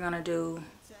 because we're gonna do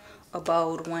a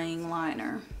bold wing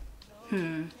liner.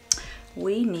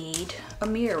 We need a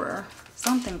mirror,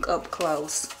 something up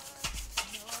close.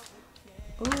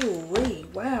 Ooh, wait,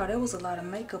 wow, that was a lot of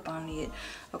makeup on it.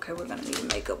 Okay, we're gonna need a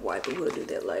makeup wipe, but we'll do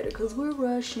that later because we're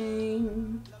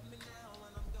rushing.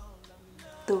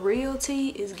 The real tea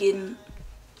is getting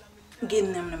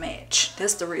them to match.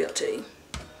 That's the real tea.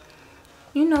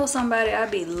 You know somebody I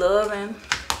be loving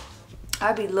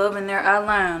their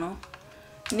eyeliner,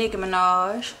 Nicki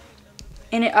Minaj.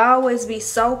 And it always be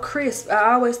so crisp.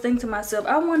 I always think to myself,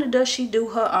 I wonder, does she do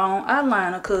her own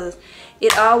eyeliner? Because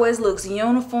it always looks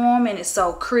uniform and it's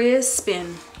so crisp,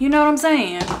 and you know what I'm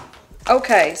saying?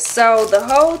 Okay, so the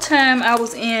whole time I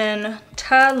was in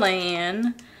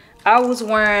Thailand, I was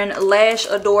wearing Lash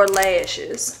Adore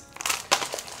lashes.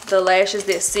 The lashes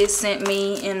that Sis sent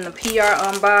me in the PR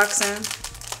unboxing.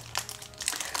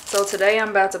 So today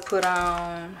I'm about to put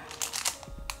on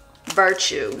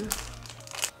Virtue.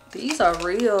 These are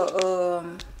real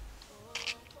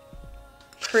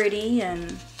pretty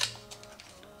and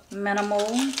minimal.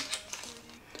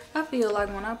 I feel like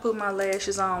when I put my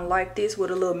lashes on like this with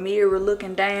a little mirror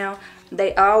looking down,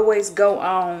 they always go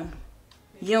on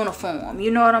uniform.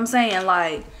 You know what I'm saying?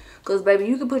 Like, because baby,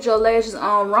 you can put your lashes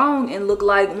on wrong and look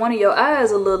like one of your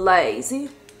eyes a little lazy.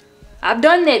 I've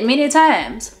done that many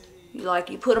times.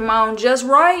 You put them on just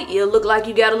right, it'll look like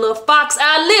you got a little fox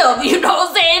eye lip. You know what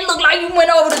I'm saying? It look like you went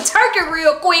over the turkey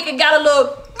real quick and got a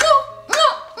little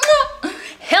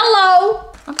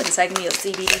hello. I'm gonna take me a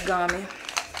CBD gummy.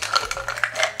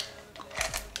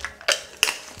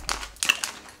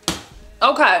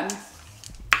 Okay.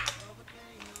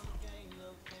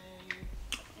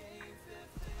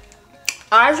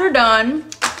 Eyes are done.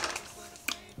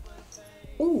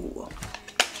 Ooh.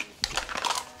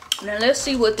 Now let's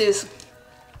see what this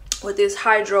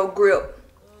Hydro Grip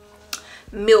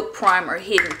milk primer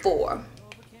hitting for.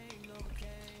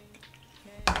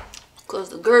 Cause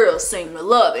the girls seem to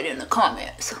love it in the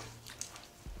comments.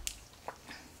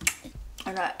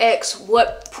 And I asked,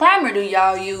 what primer do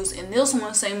y'all use? And this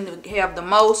one seemed to have the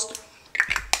most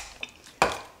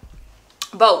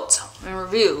votes and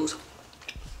reviews.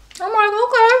 I'm like,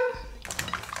 okay.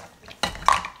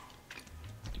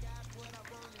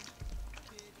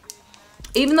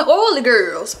 Even the oily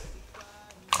girls.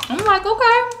 I'm like,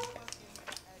 okay.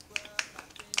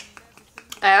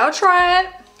 I'll try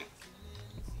it.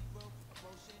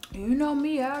 You know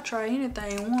me, I'll try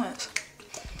anything once.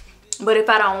 But if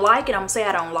I don't like it, I'm gonna say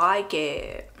I don't like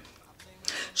it.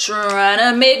 Trying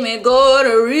to make me go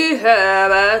to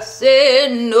rehab. I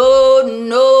said no,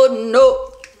 no,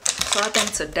 no. So I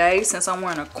think today, since I'm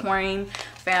wearing a cream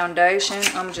foundation,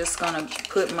 I'm just gonna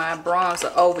put my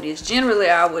bronzer over this. Generally,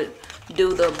 I would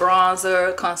do the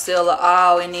bronzer, concealer,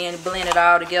 all, and then blend it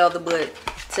all together. But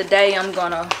today, I'm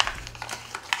gonna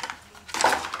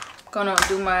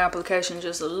do my application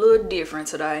just a little different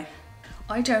today.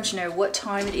 I ain't trying to know what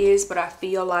time it is, but I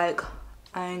feel like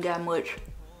I ain't got much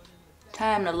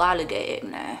time to lollygag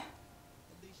now.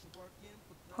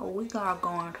 So we are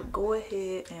going to go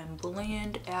ahead and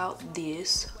blend out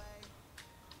this.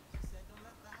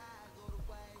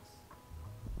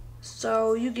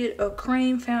 So you get a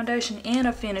cream foundation and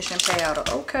a finishing powder.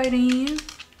 Okay then.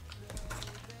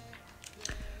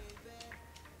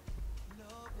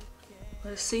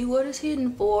 Let's see what it's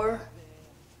hitting for.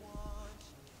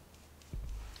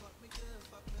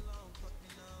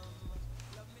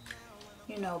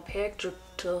 You know, Patrick,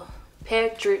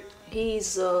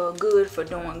 he's good for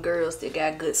doing girls that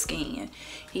got good skin.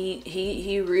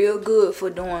 He real good for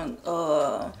doing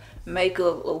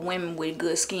makeup of women with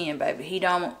good skin, baby.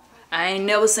 I ain't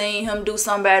never seen him do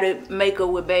somebody makeup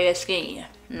with bad skin.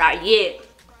 Not yet.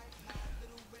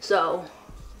 So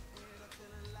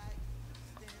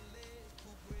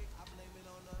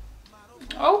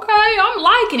okay, I'm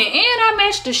liking it. And I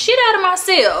matched the shit out of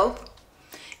myself.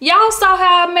 Y'all saw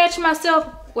how I matched myself.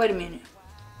 Wait a minute.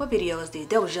 What video is this?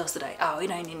 That was yesterday. Oh,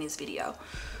 it ain't in this video.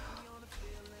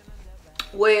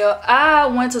 Well, I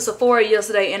went to Sephora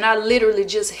yesterday and I literally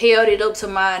just held it up to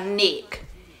my neck.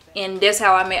 And that's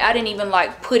how I made. I didn't even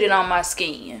like put it on my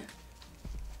skin.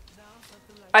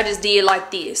 I just did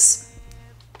like this.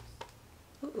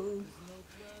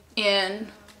 And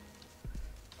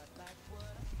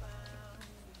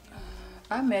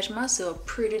I matched myself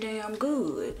pretty damn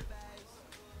good.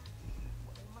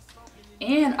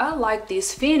 And I like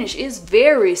this finish. It's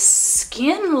very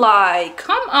skin-like.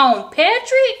 Come on,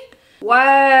 Patrick.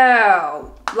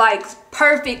 Wow. Like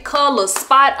perfect color,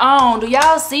 spot on. Do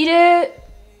y'all see that?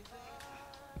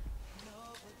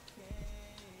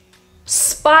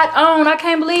 Spot on. I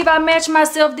can't believe I matched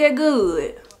myself that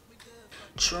good.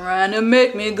 Trying to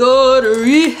make me go to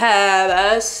rehab.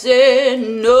 I said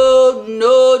no,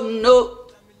 no, no.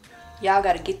 Y'all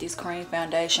gotta get this cream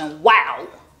foundation. Wow.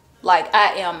 Like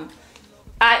I am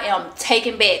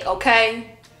taken back,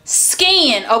 okay?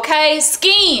 Skin, okay?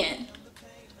 Skin.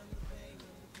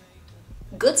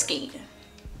 Good skin.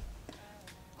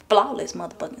 Flawless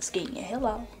motherfucking skin.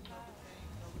 Hello.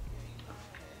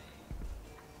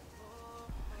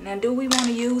 Now, do we want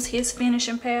to use his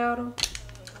finishing powder?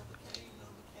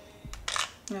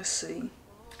 Let's see.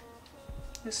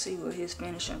 Let's see what his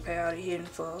finishing powder hitting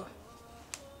for.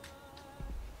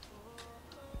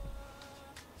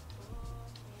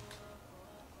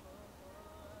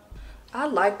 I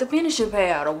like the finishing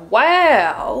powder.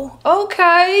 Wow.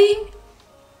 Okay.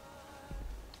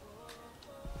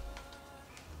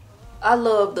 I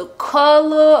love the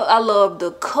color. I love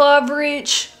the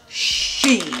coverage.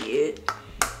 Shit.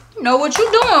 You know what you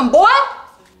doing, boy?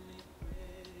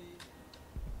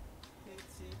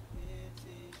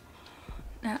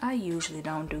 Now, I usually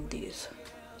don't do this.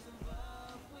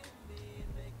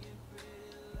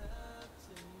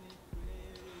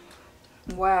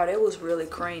 Wow, that was really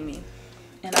creamy.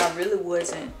 And I really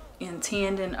wasn't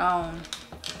intending on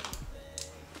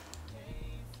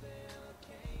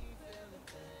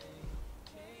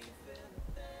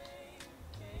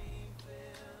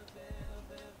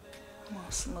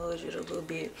smudge it a little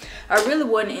bit. I really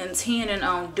wasn't intending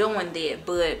on doing that,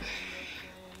 but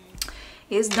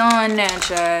it's done now,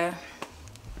 child.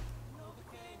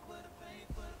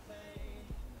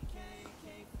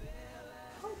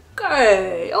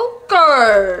 Okay,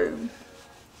 okay.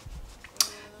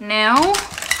 Now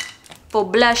for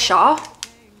blusher,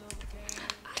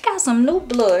 I got some new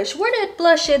blush. Where that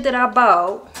blush at that I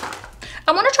bought?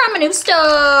 I want to try my new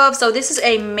stuff. So this is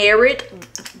a Maree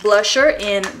blusher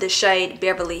in the shade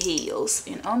Beverly Hills,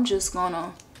 and I'm just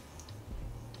gonna,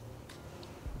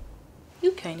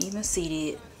 you can't even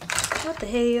see that. What the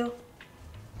hell?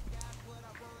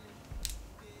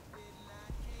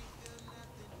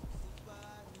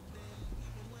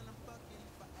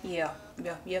 Yeah,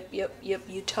 yep.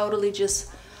 You totally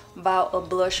just bought a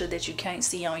blusher that you can't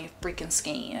see on your freaking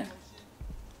skin.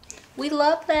 We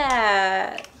love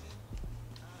that.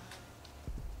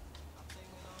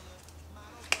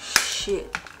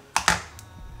 Shit. I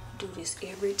do this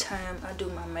every time I do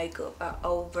my makeup. I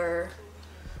over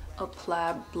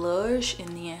apply blush and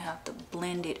then have to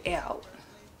blend it out.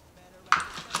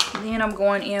 And then I'm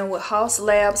going in with Haus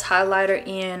Labs highlighter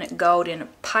in Golden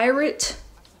Pirate.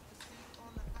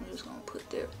 I'm just gonna put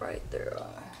that right there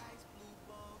on.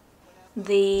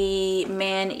 The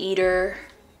Man Eater,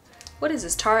 what is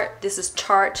this, Tarte? This is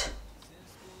Tarte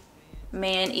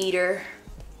Man Eater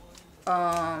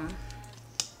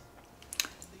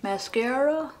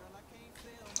mascara.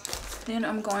 Then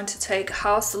I'm going to take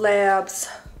Haus Labs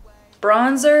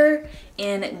bronzer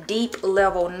in Deep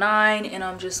Level 9, and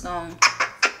I'm just gonna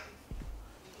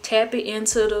tap it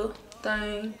into the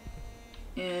thing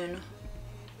and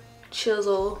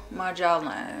chisel my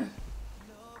jawline.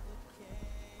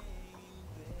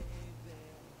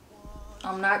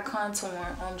 I'm not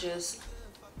contouring, I'm just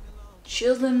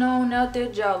chiseling on out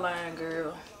that jawline,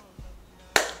 girl.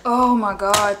 Oh my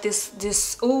god,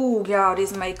 this ooh, y'all,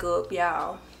 this makeup,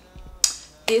 y'all,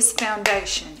 this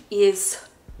foundation is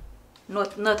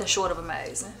nothing short of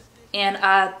amazing, and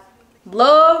I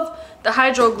love the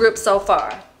Hydro Grip so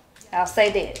far. I'll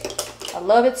say that I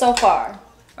love it so far.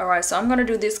 All right, so I'm gonna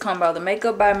do this combo, the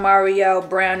Makeup by Maree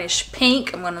brownish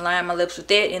pink. I'm gonna line my lips with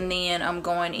that, and then I'm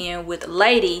going in with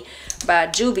Lady by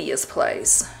Juvia's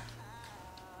Place.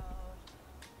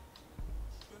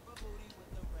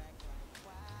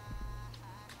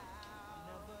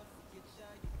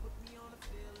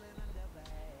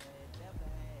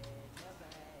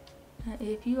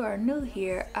 If you are new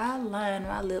here, I line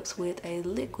my lips with a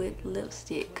liquid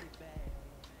lipstick.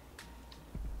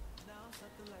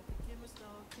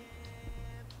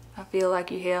 I feel like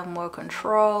you have more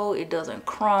control, it doesn't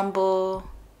crumble.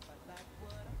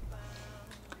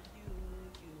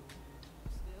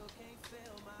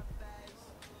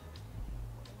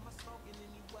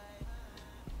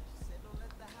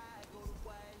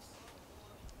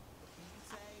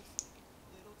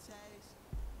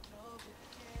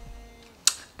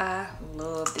 I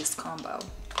love this combo.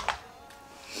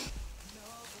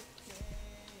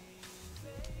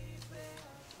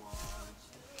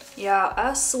 Y'all,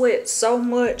 I sweat so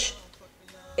much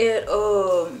at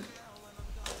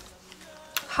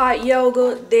hot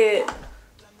yoga that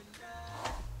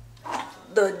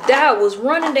the dye was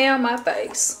running down my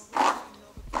face.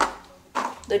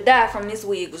 The dye from this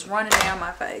wig was running down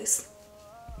my face.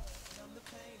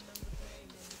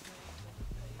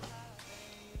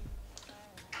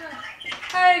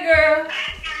 Hey girl.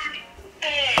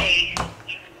 Hey.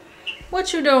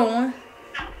 What you doing?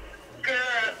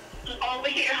 Girl, over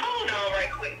here. Hold on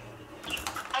right quick.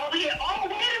 Over here. Oh,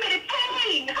 wait a minute.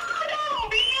 Hey, hold on,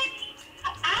 bitch.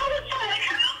 I was trying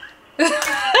to...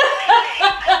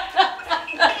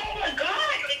 Oh my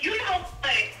God. You know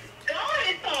what? God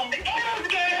is something else,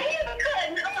 girl. He was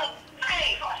cutting up. Hey,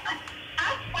 I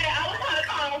swear I was trying to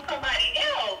call somebody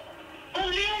else. But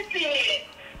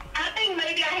listen, I think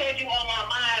maybe I had you on my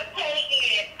mind.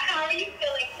 Peyton, how are you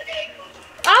feeling today?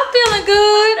 I'm feeling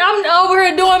good. I'm over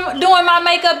here doing my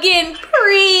makeup, getting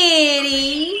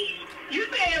pretty. You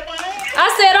said what? I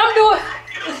said I'm doing.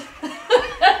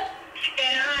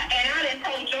 and I didn't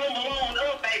told Joe Malone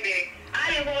up, baby.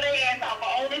 I didn't want their ass off. But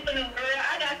only for new girl,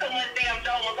 I got so much damn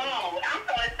Joe Malone. I'm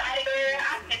so excited, girl.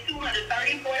 I spent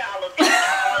 $234 on all this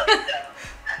stuff.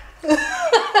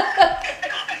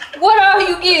 What all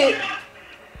you get?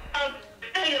 A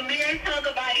thing of Maree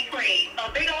Tonga body cream.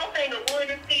 A big old thing of wood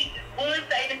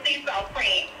saving sea salt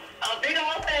cream. A big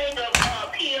old thing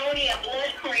of peony and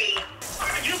blush cream.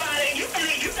 You finna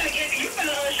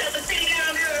shut the city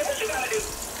down, girl. What you gotta do?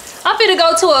 I'm finna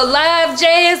go to a live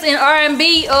jazz and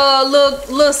R&B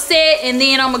little set, and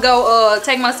then I'm gonna go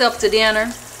take myself to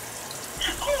dinner.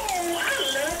 Oh, I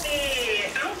love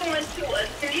it. I'm going to a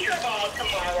sneaker ball tomorrow.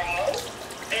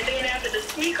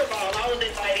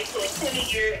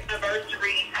 20-year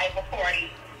anniversary type of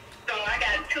party. So I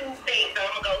got 2 things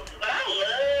I'm gonna go to. But I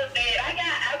love that.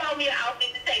 I bought me an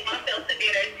outfit to take myself to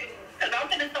dinner too. Cause I'm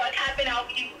gonna start copping off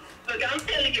you. Look, I'm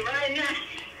telling you right now.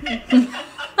 I'm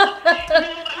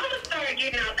gonna start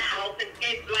getting out the house and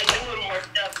get like doing more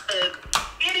stuff. Cause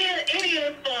it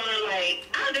is fun. Like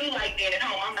I do like being at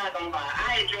home. I'm not gonna lie.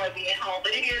 I enjoy being home,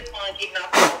 but it is fun getting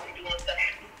out the house and doing stuff.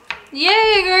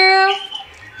 Yeah, girl.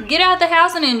 Get out the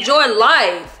house and enjoy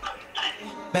life.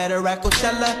 Met her at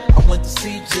Coachella. I went to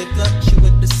see Jigga. She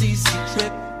went to CC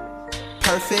Trip.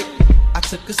 Perfect. I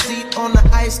took a seat on the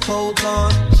ice cold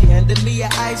lawn. She handed me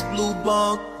an ice blue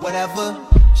bong. Whatever.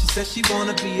 She said she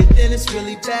wanna be a dentist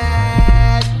really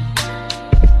bad.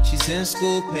 She's in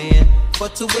school paying for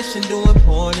tuition, doing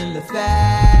porn in the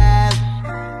valley.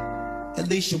 At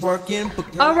least you're working.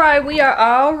 All right, we are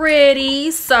all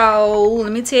ready. So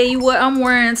let me tell you what I'm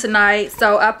wearing tonight.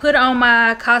 So I put on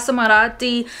my Casa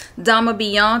Marati Dama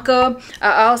Bianca.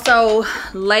 I also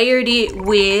layered it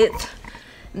with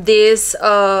this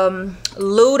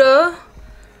Luda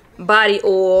body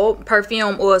oil.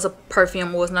 Perfume oil is a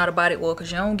perfume oil. It's not a body oil because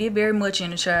you don't get very much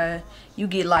in the child. You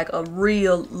get like a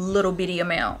real little bitty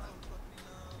amount.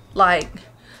 Like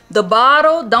the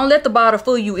bottle, don't let the bottle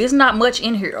fool you. It's not much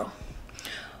in here,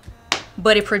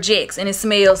 but it projects and it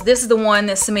smells. This is the one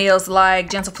that smells like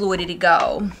Gentle Fluidity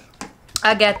Gold.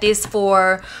 I got this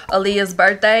for Aaliyah's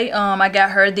birthday. I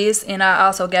got her this, and I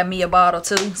also got me a bottle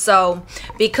too. So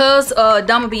because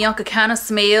Dama Bianca kind of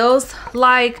smells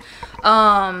like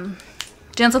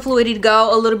Gentle Fluidity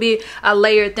Gold a little bit, I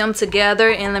layered them together.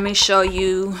 And let me show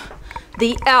you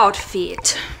the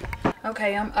outfit.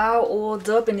 Okay, I'm all oiled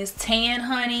up in this tan,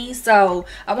 honey. So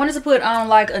I wanted to put on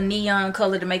like a neon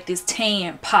color to make this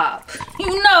tan pop,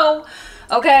 you know.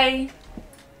 Okay,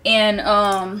 and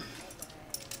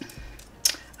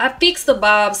I fixed the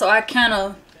bob, so I kind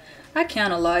of like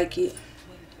it.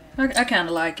 I kind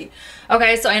of like it.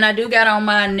 Okay, so and I do got on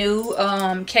my new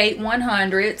Kate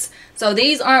 100s. So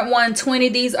these aren't 120,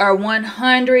 these are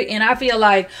 100, and I feel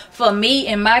like for me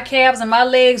and my calves and my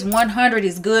legs, 100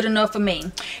 is good enough for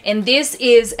me. And this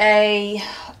is a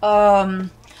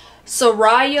Soraya.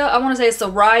 I want to say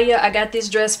Soraya. I got this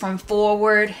dress from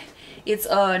Forward. It's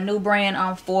a new brand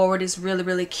on Forward. It's really,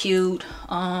 really cute.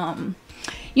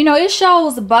 You know, it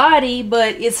shows the body,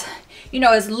 but it's, you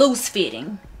know, it's loose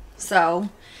fitting. So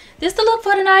this the look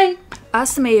for tonight. I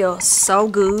smell so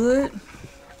good.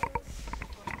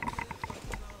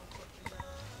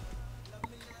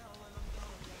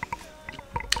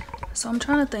 So I'm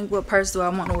trying to think, what purse do I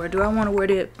want to wear? Do I want to wear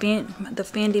the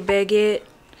Fendi baguette,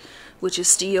 which is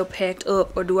still packed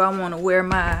up, or do I want to wear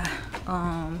my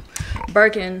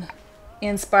Birkin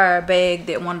inspired bag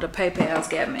that one of the Peypals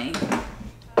got me?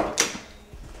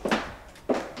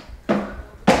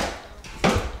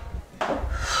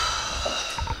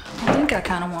 I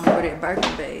kind of want to wear that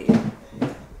Birkin bag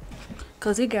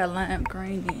because it got lime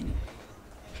green in it,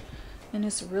 and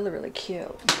it's really, really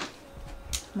cute.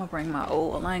 I'm gonna bring my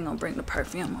oil. I ain't gonna bring the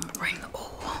perfume. I'm gonna bring the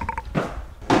oil.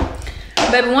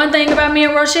 Baby, one thing about me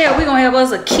and Rochelle, we gonna have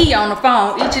us a key on the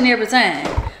phone each and every time.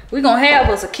 We gonna have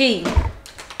us a key.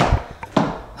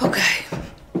 Okay.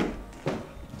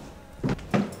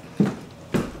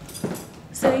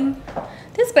 See,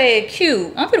 this bag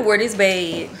cute. I'm gonna wear this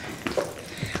bag.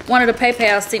 One of the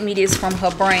Peypals sent me this from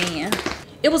her brand.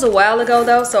 It was a while ago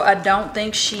though, so I don't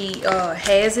think she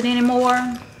has it anymore.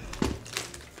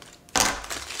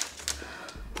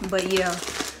 But yeah,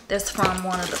 that's from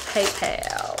one of the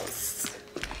Peypals.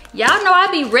 Y'all know I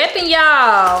be repping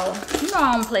y'all. You know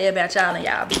I don't play about y'all and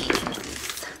y'all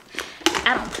businesses.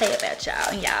 I don't play about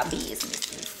y'all and y'all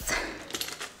businesses.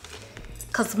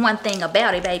 Cause one thing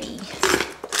about it, baby,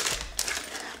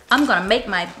 I'm gonna make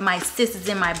my sisters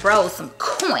and my bros some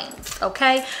coins,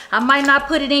 okay? I might not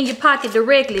put it in your pocket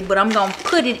directly, but I'm gonna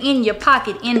put it in your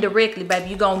pocket indirectly, baby.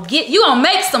 You gonna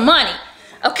make some money,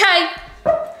 okay?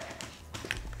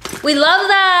 We love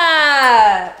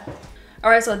that. All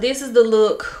right, so this is the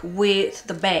look with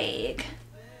the bag.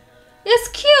 It's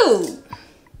cute.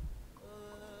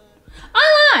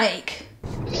 I like.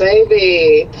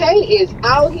 Baby, Peyton is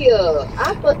out here.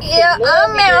 I fucking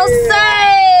I'm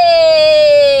outside.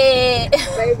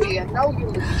 Baby, I know you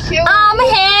look cute. I'm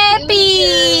happy.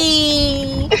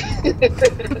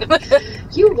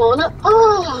 You wanna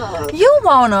argue? You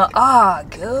wanna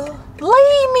argue?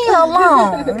 Leave me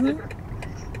alone.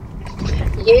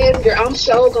 Yes, girl. I'm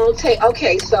sure gonna take.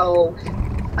 Okay, so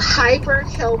hyper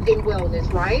health and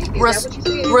wellness, right? Is that what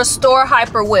you said? Restore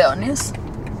hyper wellness.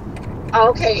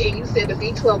 Okay, and you said the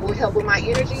B12 will help with my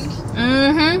energy?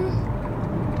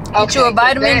 Mm-hmm. Get you a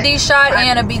vitamin D shot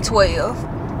and a B12.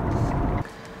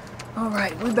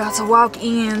 Alright, we're about to walk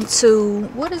into,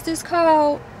 what is this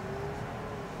called?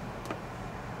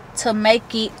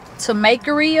 Tamekeria.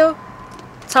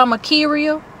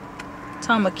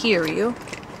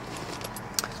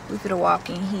 We're gonna walk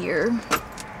in here.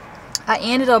 I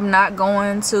ended up not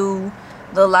going to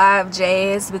the live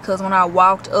jazz because when I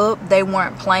walked up, they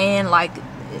weren't playing. Like,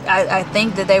 I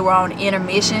think that they were on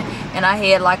intermission, and I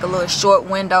had like a little short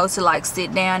window to like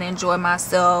sit down and enjoy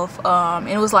myself. And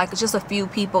it was like just a few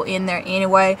people in there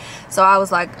anyway, so I was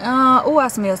like, oh, I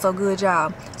smell so good,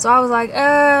 y'all. So I was like,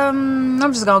 I'm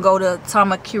just gonna go to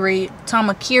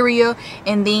Tamekeria,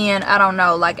 and then I don't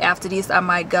know, like after this I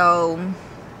might go,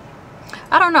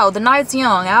 I don't know, the night's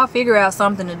young, I'll figure out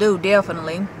something to do,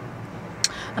 definitely.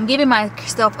 I'm giving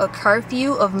myself a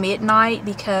curfew of midnight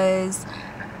because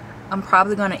I'm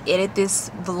probably going to edit this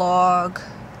vlog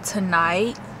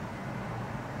tonight.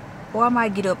 Or I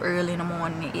might get up early in the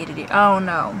morning and edit it. I don't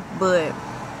know. But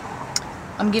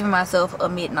I'm giving myself a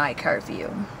midnight curfew.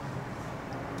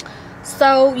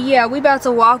 So, yeah, we about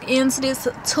to walk into this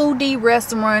 2D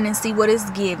restaurant and see what it's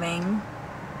giving.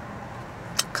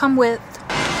 Come with.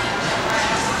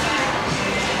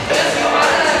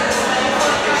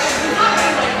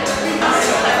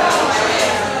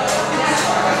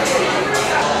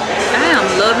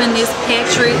 Loving this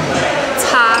Patrick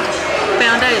Thai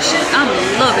foundation. I'm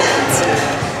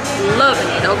loving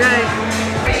it, okay?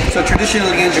 So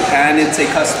traditionally in Japan, it's a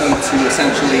custom to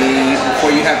essentially, before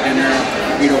you have dinner,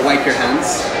 you know, wipe your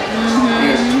hands.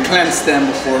 You cleanse them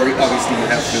before, obviously, you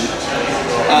have food.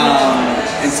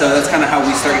 And so that's kind of how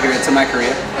we start here at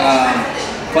Tamekeria.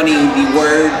 Funny, the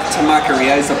word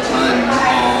Tamekeria is a pun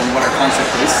on what our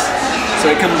concept is. So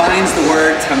it combines the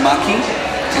word tamaki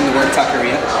and the word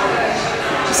takeria.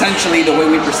 Essentially, the way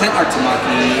we present our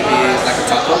tamaki is like a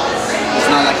taco. It's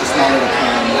not like a small little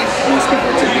pan like most people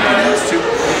are typically used to.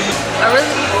 I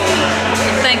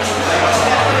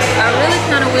really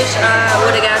kind of wish I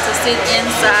would have got to sit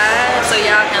inside so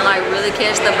y'all can like really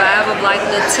catch the vibe of like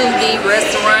the 2D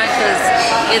restaurant, because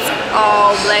it's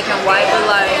all black and white. But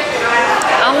like,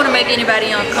 I don't want to make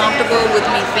anybody uncomfortable with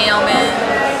me filming.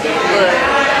 But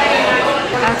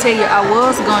I tell you, I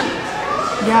was going.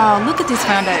 Y'all, look at this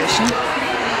foundation.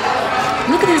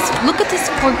 Look at this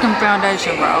freaking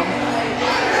foundation, bro.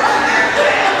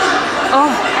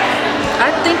 Oh, I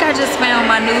think I just found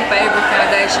my new favorite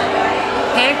foundation.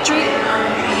 Patrick,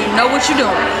 you know what you're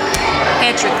doing.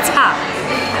 Patrick Thai,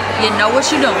 you know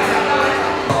what you're doing.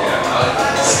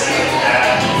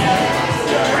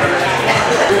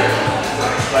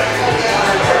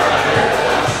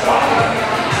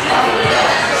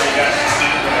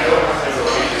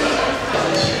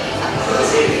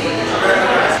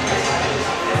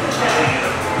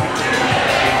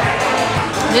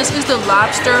 This is the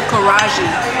lobster karaji.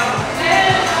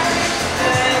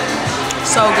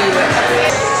 So good.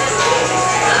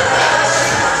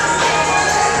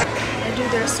 They do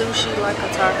their sushi like a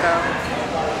taco.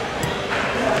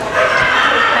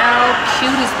 How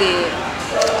cute is that?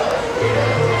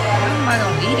 How am I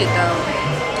gonna eat it though?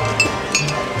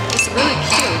 It's really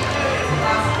cute.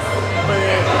 But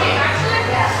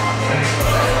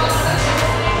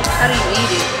how do you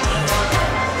eat it?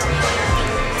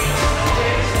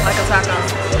 Like a taco.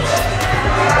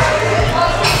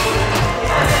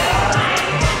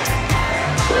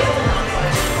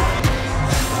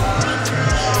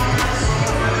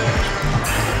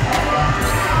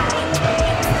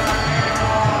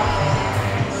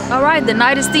 Alright, the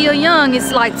night is still young.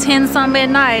 It's like 10 something at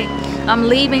night. I'm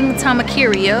leaving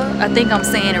Tamekeria. I think I'm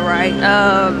saying it right.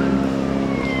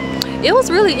 It was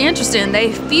really interesting.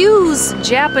 They fuse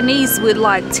Japanese with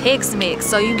like Tex-Mex,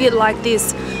 so you get like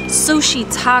this sushi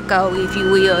taco, if you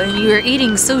will, and you're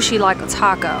eating sushi like a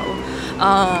taco.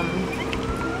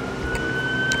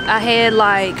 I had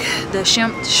like the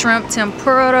shrimp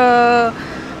tempura,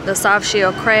 the soft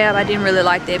shell crab. I didn't really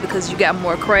like that because you got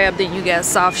more crab than you got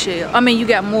soft shell. I mean, you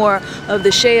got more of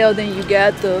the shell than you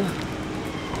got the.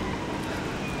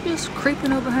 Just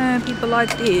creeping up behind people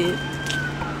like that.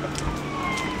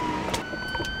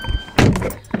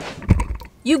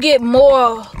 You get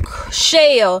more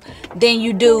shell than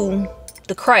you do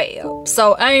the crab.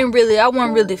 So I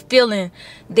wasn't really feeling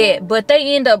that. But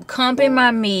they end up comping my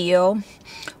meal,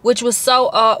 which was so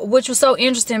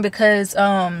interesting because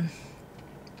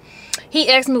he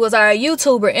asked me, was I a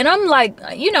YouTuber? And I'm like,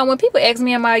 you know, when people ask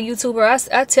me, am I a YouTuber,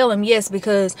 I tell them yes,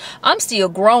 because I'm still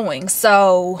growing.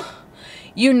 So,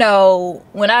 you know,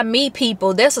 when I meet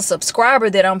people, that's a subscriber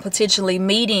that I'm potentially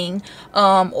meeting,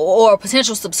 or a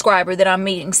potential subscriber that I'm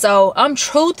meeting. So I'm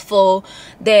truthful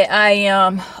that I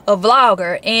am a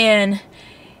vlogger, and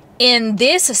in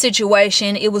this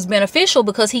situation, it was beneficial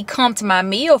because he comped my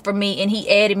meal for me and he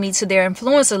added me to their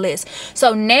influencer list.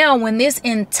 So now when this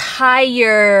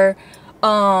entire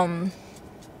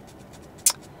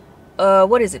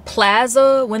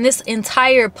plaza, when this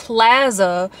entire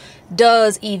plaza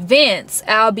does events,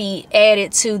 I'll be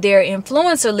added to their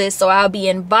influencer list. So I'll be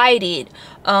invited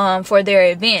for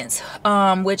their events,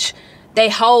 which they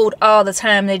hold all the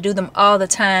time. They do them all the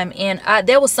time. And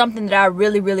that was something that I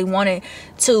really, really wanted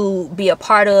to be a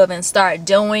part of and start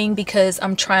doing, because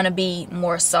I'm trying to be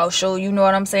more social, you know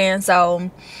what I'm saying?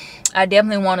 So I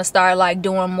definitely want to start like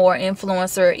doing more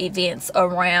influencer events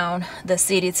around the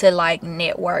city to like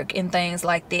network and things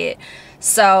like that.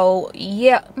 So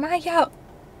yeah, y'all,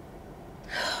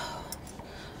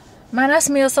 man, I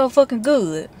smell so fucking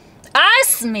good. I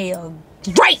smell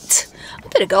great. I'm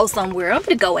gonna go somewhere. I'm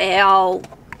gonna go out.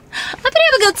 I'm gonna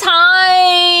have a good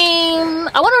time.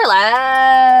 I want to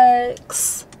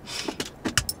relax.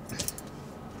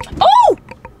 Oh,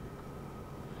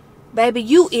 baby,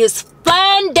 you is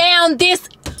flying down this.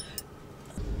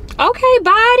 Okay,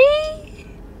 body.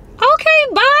 Okay,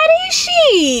 body.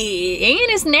 Shit,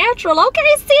 and it's natural.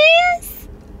 Okay, sis.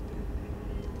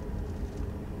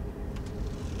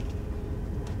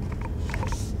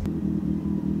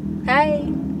 Hey.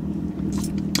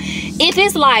 If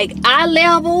it's like eye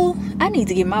level, I need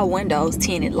to get my windows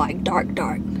tinted like dark,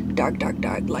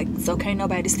 like so can't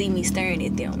nobody see me staring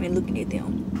at them and looking at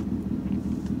them.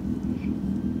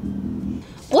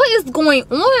 What is going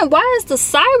on? Why is the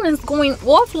sirens going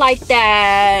off like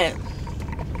that?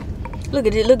 Look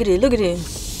at it, look at it, look at it.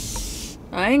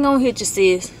 I ain't gonna hit you,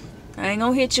 sis. I ain't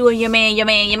gonna hit you and your man.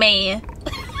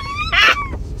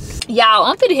 Y'all,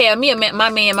 I'm finna have me a my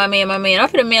man. I'm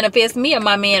finna manifest me a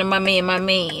my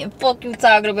man. Fuck you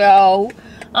talking about?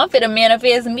 I'm finna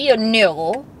manifest me a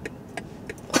nigga.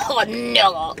 Oh,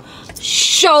 nigga.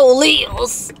 Show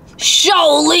lives.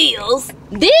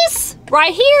 This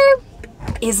right here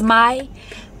is my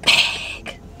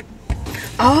bag.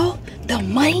 All the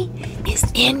money is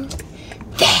in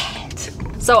that.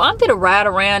 So I'm finna ride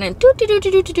around and do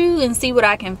and see what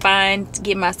I can find to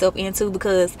get myself into,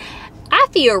 because I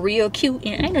feel real cute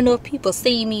and ain't enough people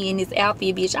see me in this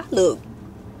outfit, bitch. I look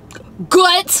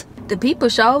good. The people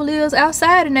show lives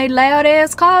outside in they loud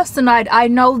ass cars tonight. I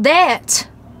know that.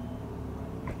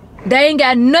 They ain't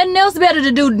got nothing else better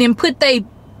to do than put they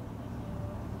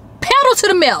pedal to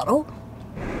the metal.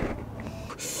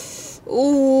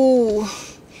 Ooh.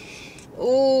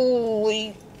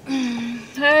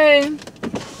 Hey. Hey,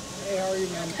 how are you,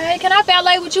 man? Hey, can I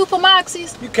valet with you for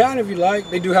Moxie's? You can if you like.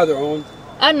 They do have their own.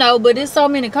 I know, but there's so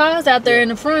many cars out there in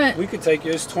the front. We could take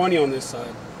you. It's 20 on this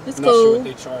side. It's I'm cool. not sure what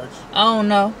they charge. I don't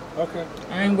know. Okay.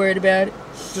 I ain't worried about it.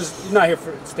 Just, you're not here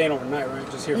for staying overnight, right?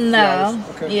 Just here for No. hours.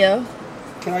 Okay. Yeah.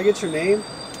 Can I get your name?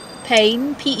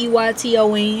 Peyton, Peyton.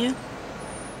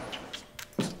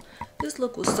 This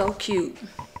look was so cute.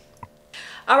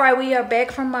 All right, we are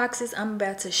back from Moxie's. I'm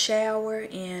about to shower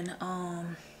and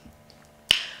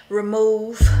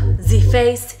remove the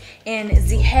face and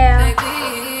the hair.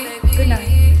 Good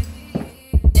night.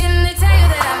 Didn't they tell you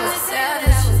that I was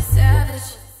savage?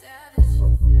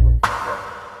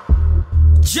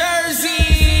 Jersey.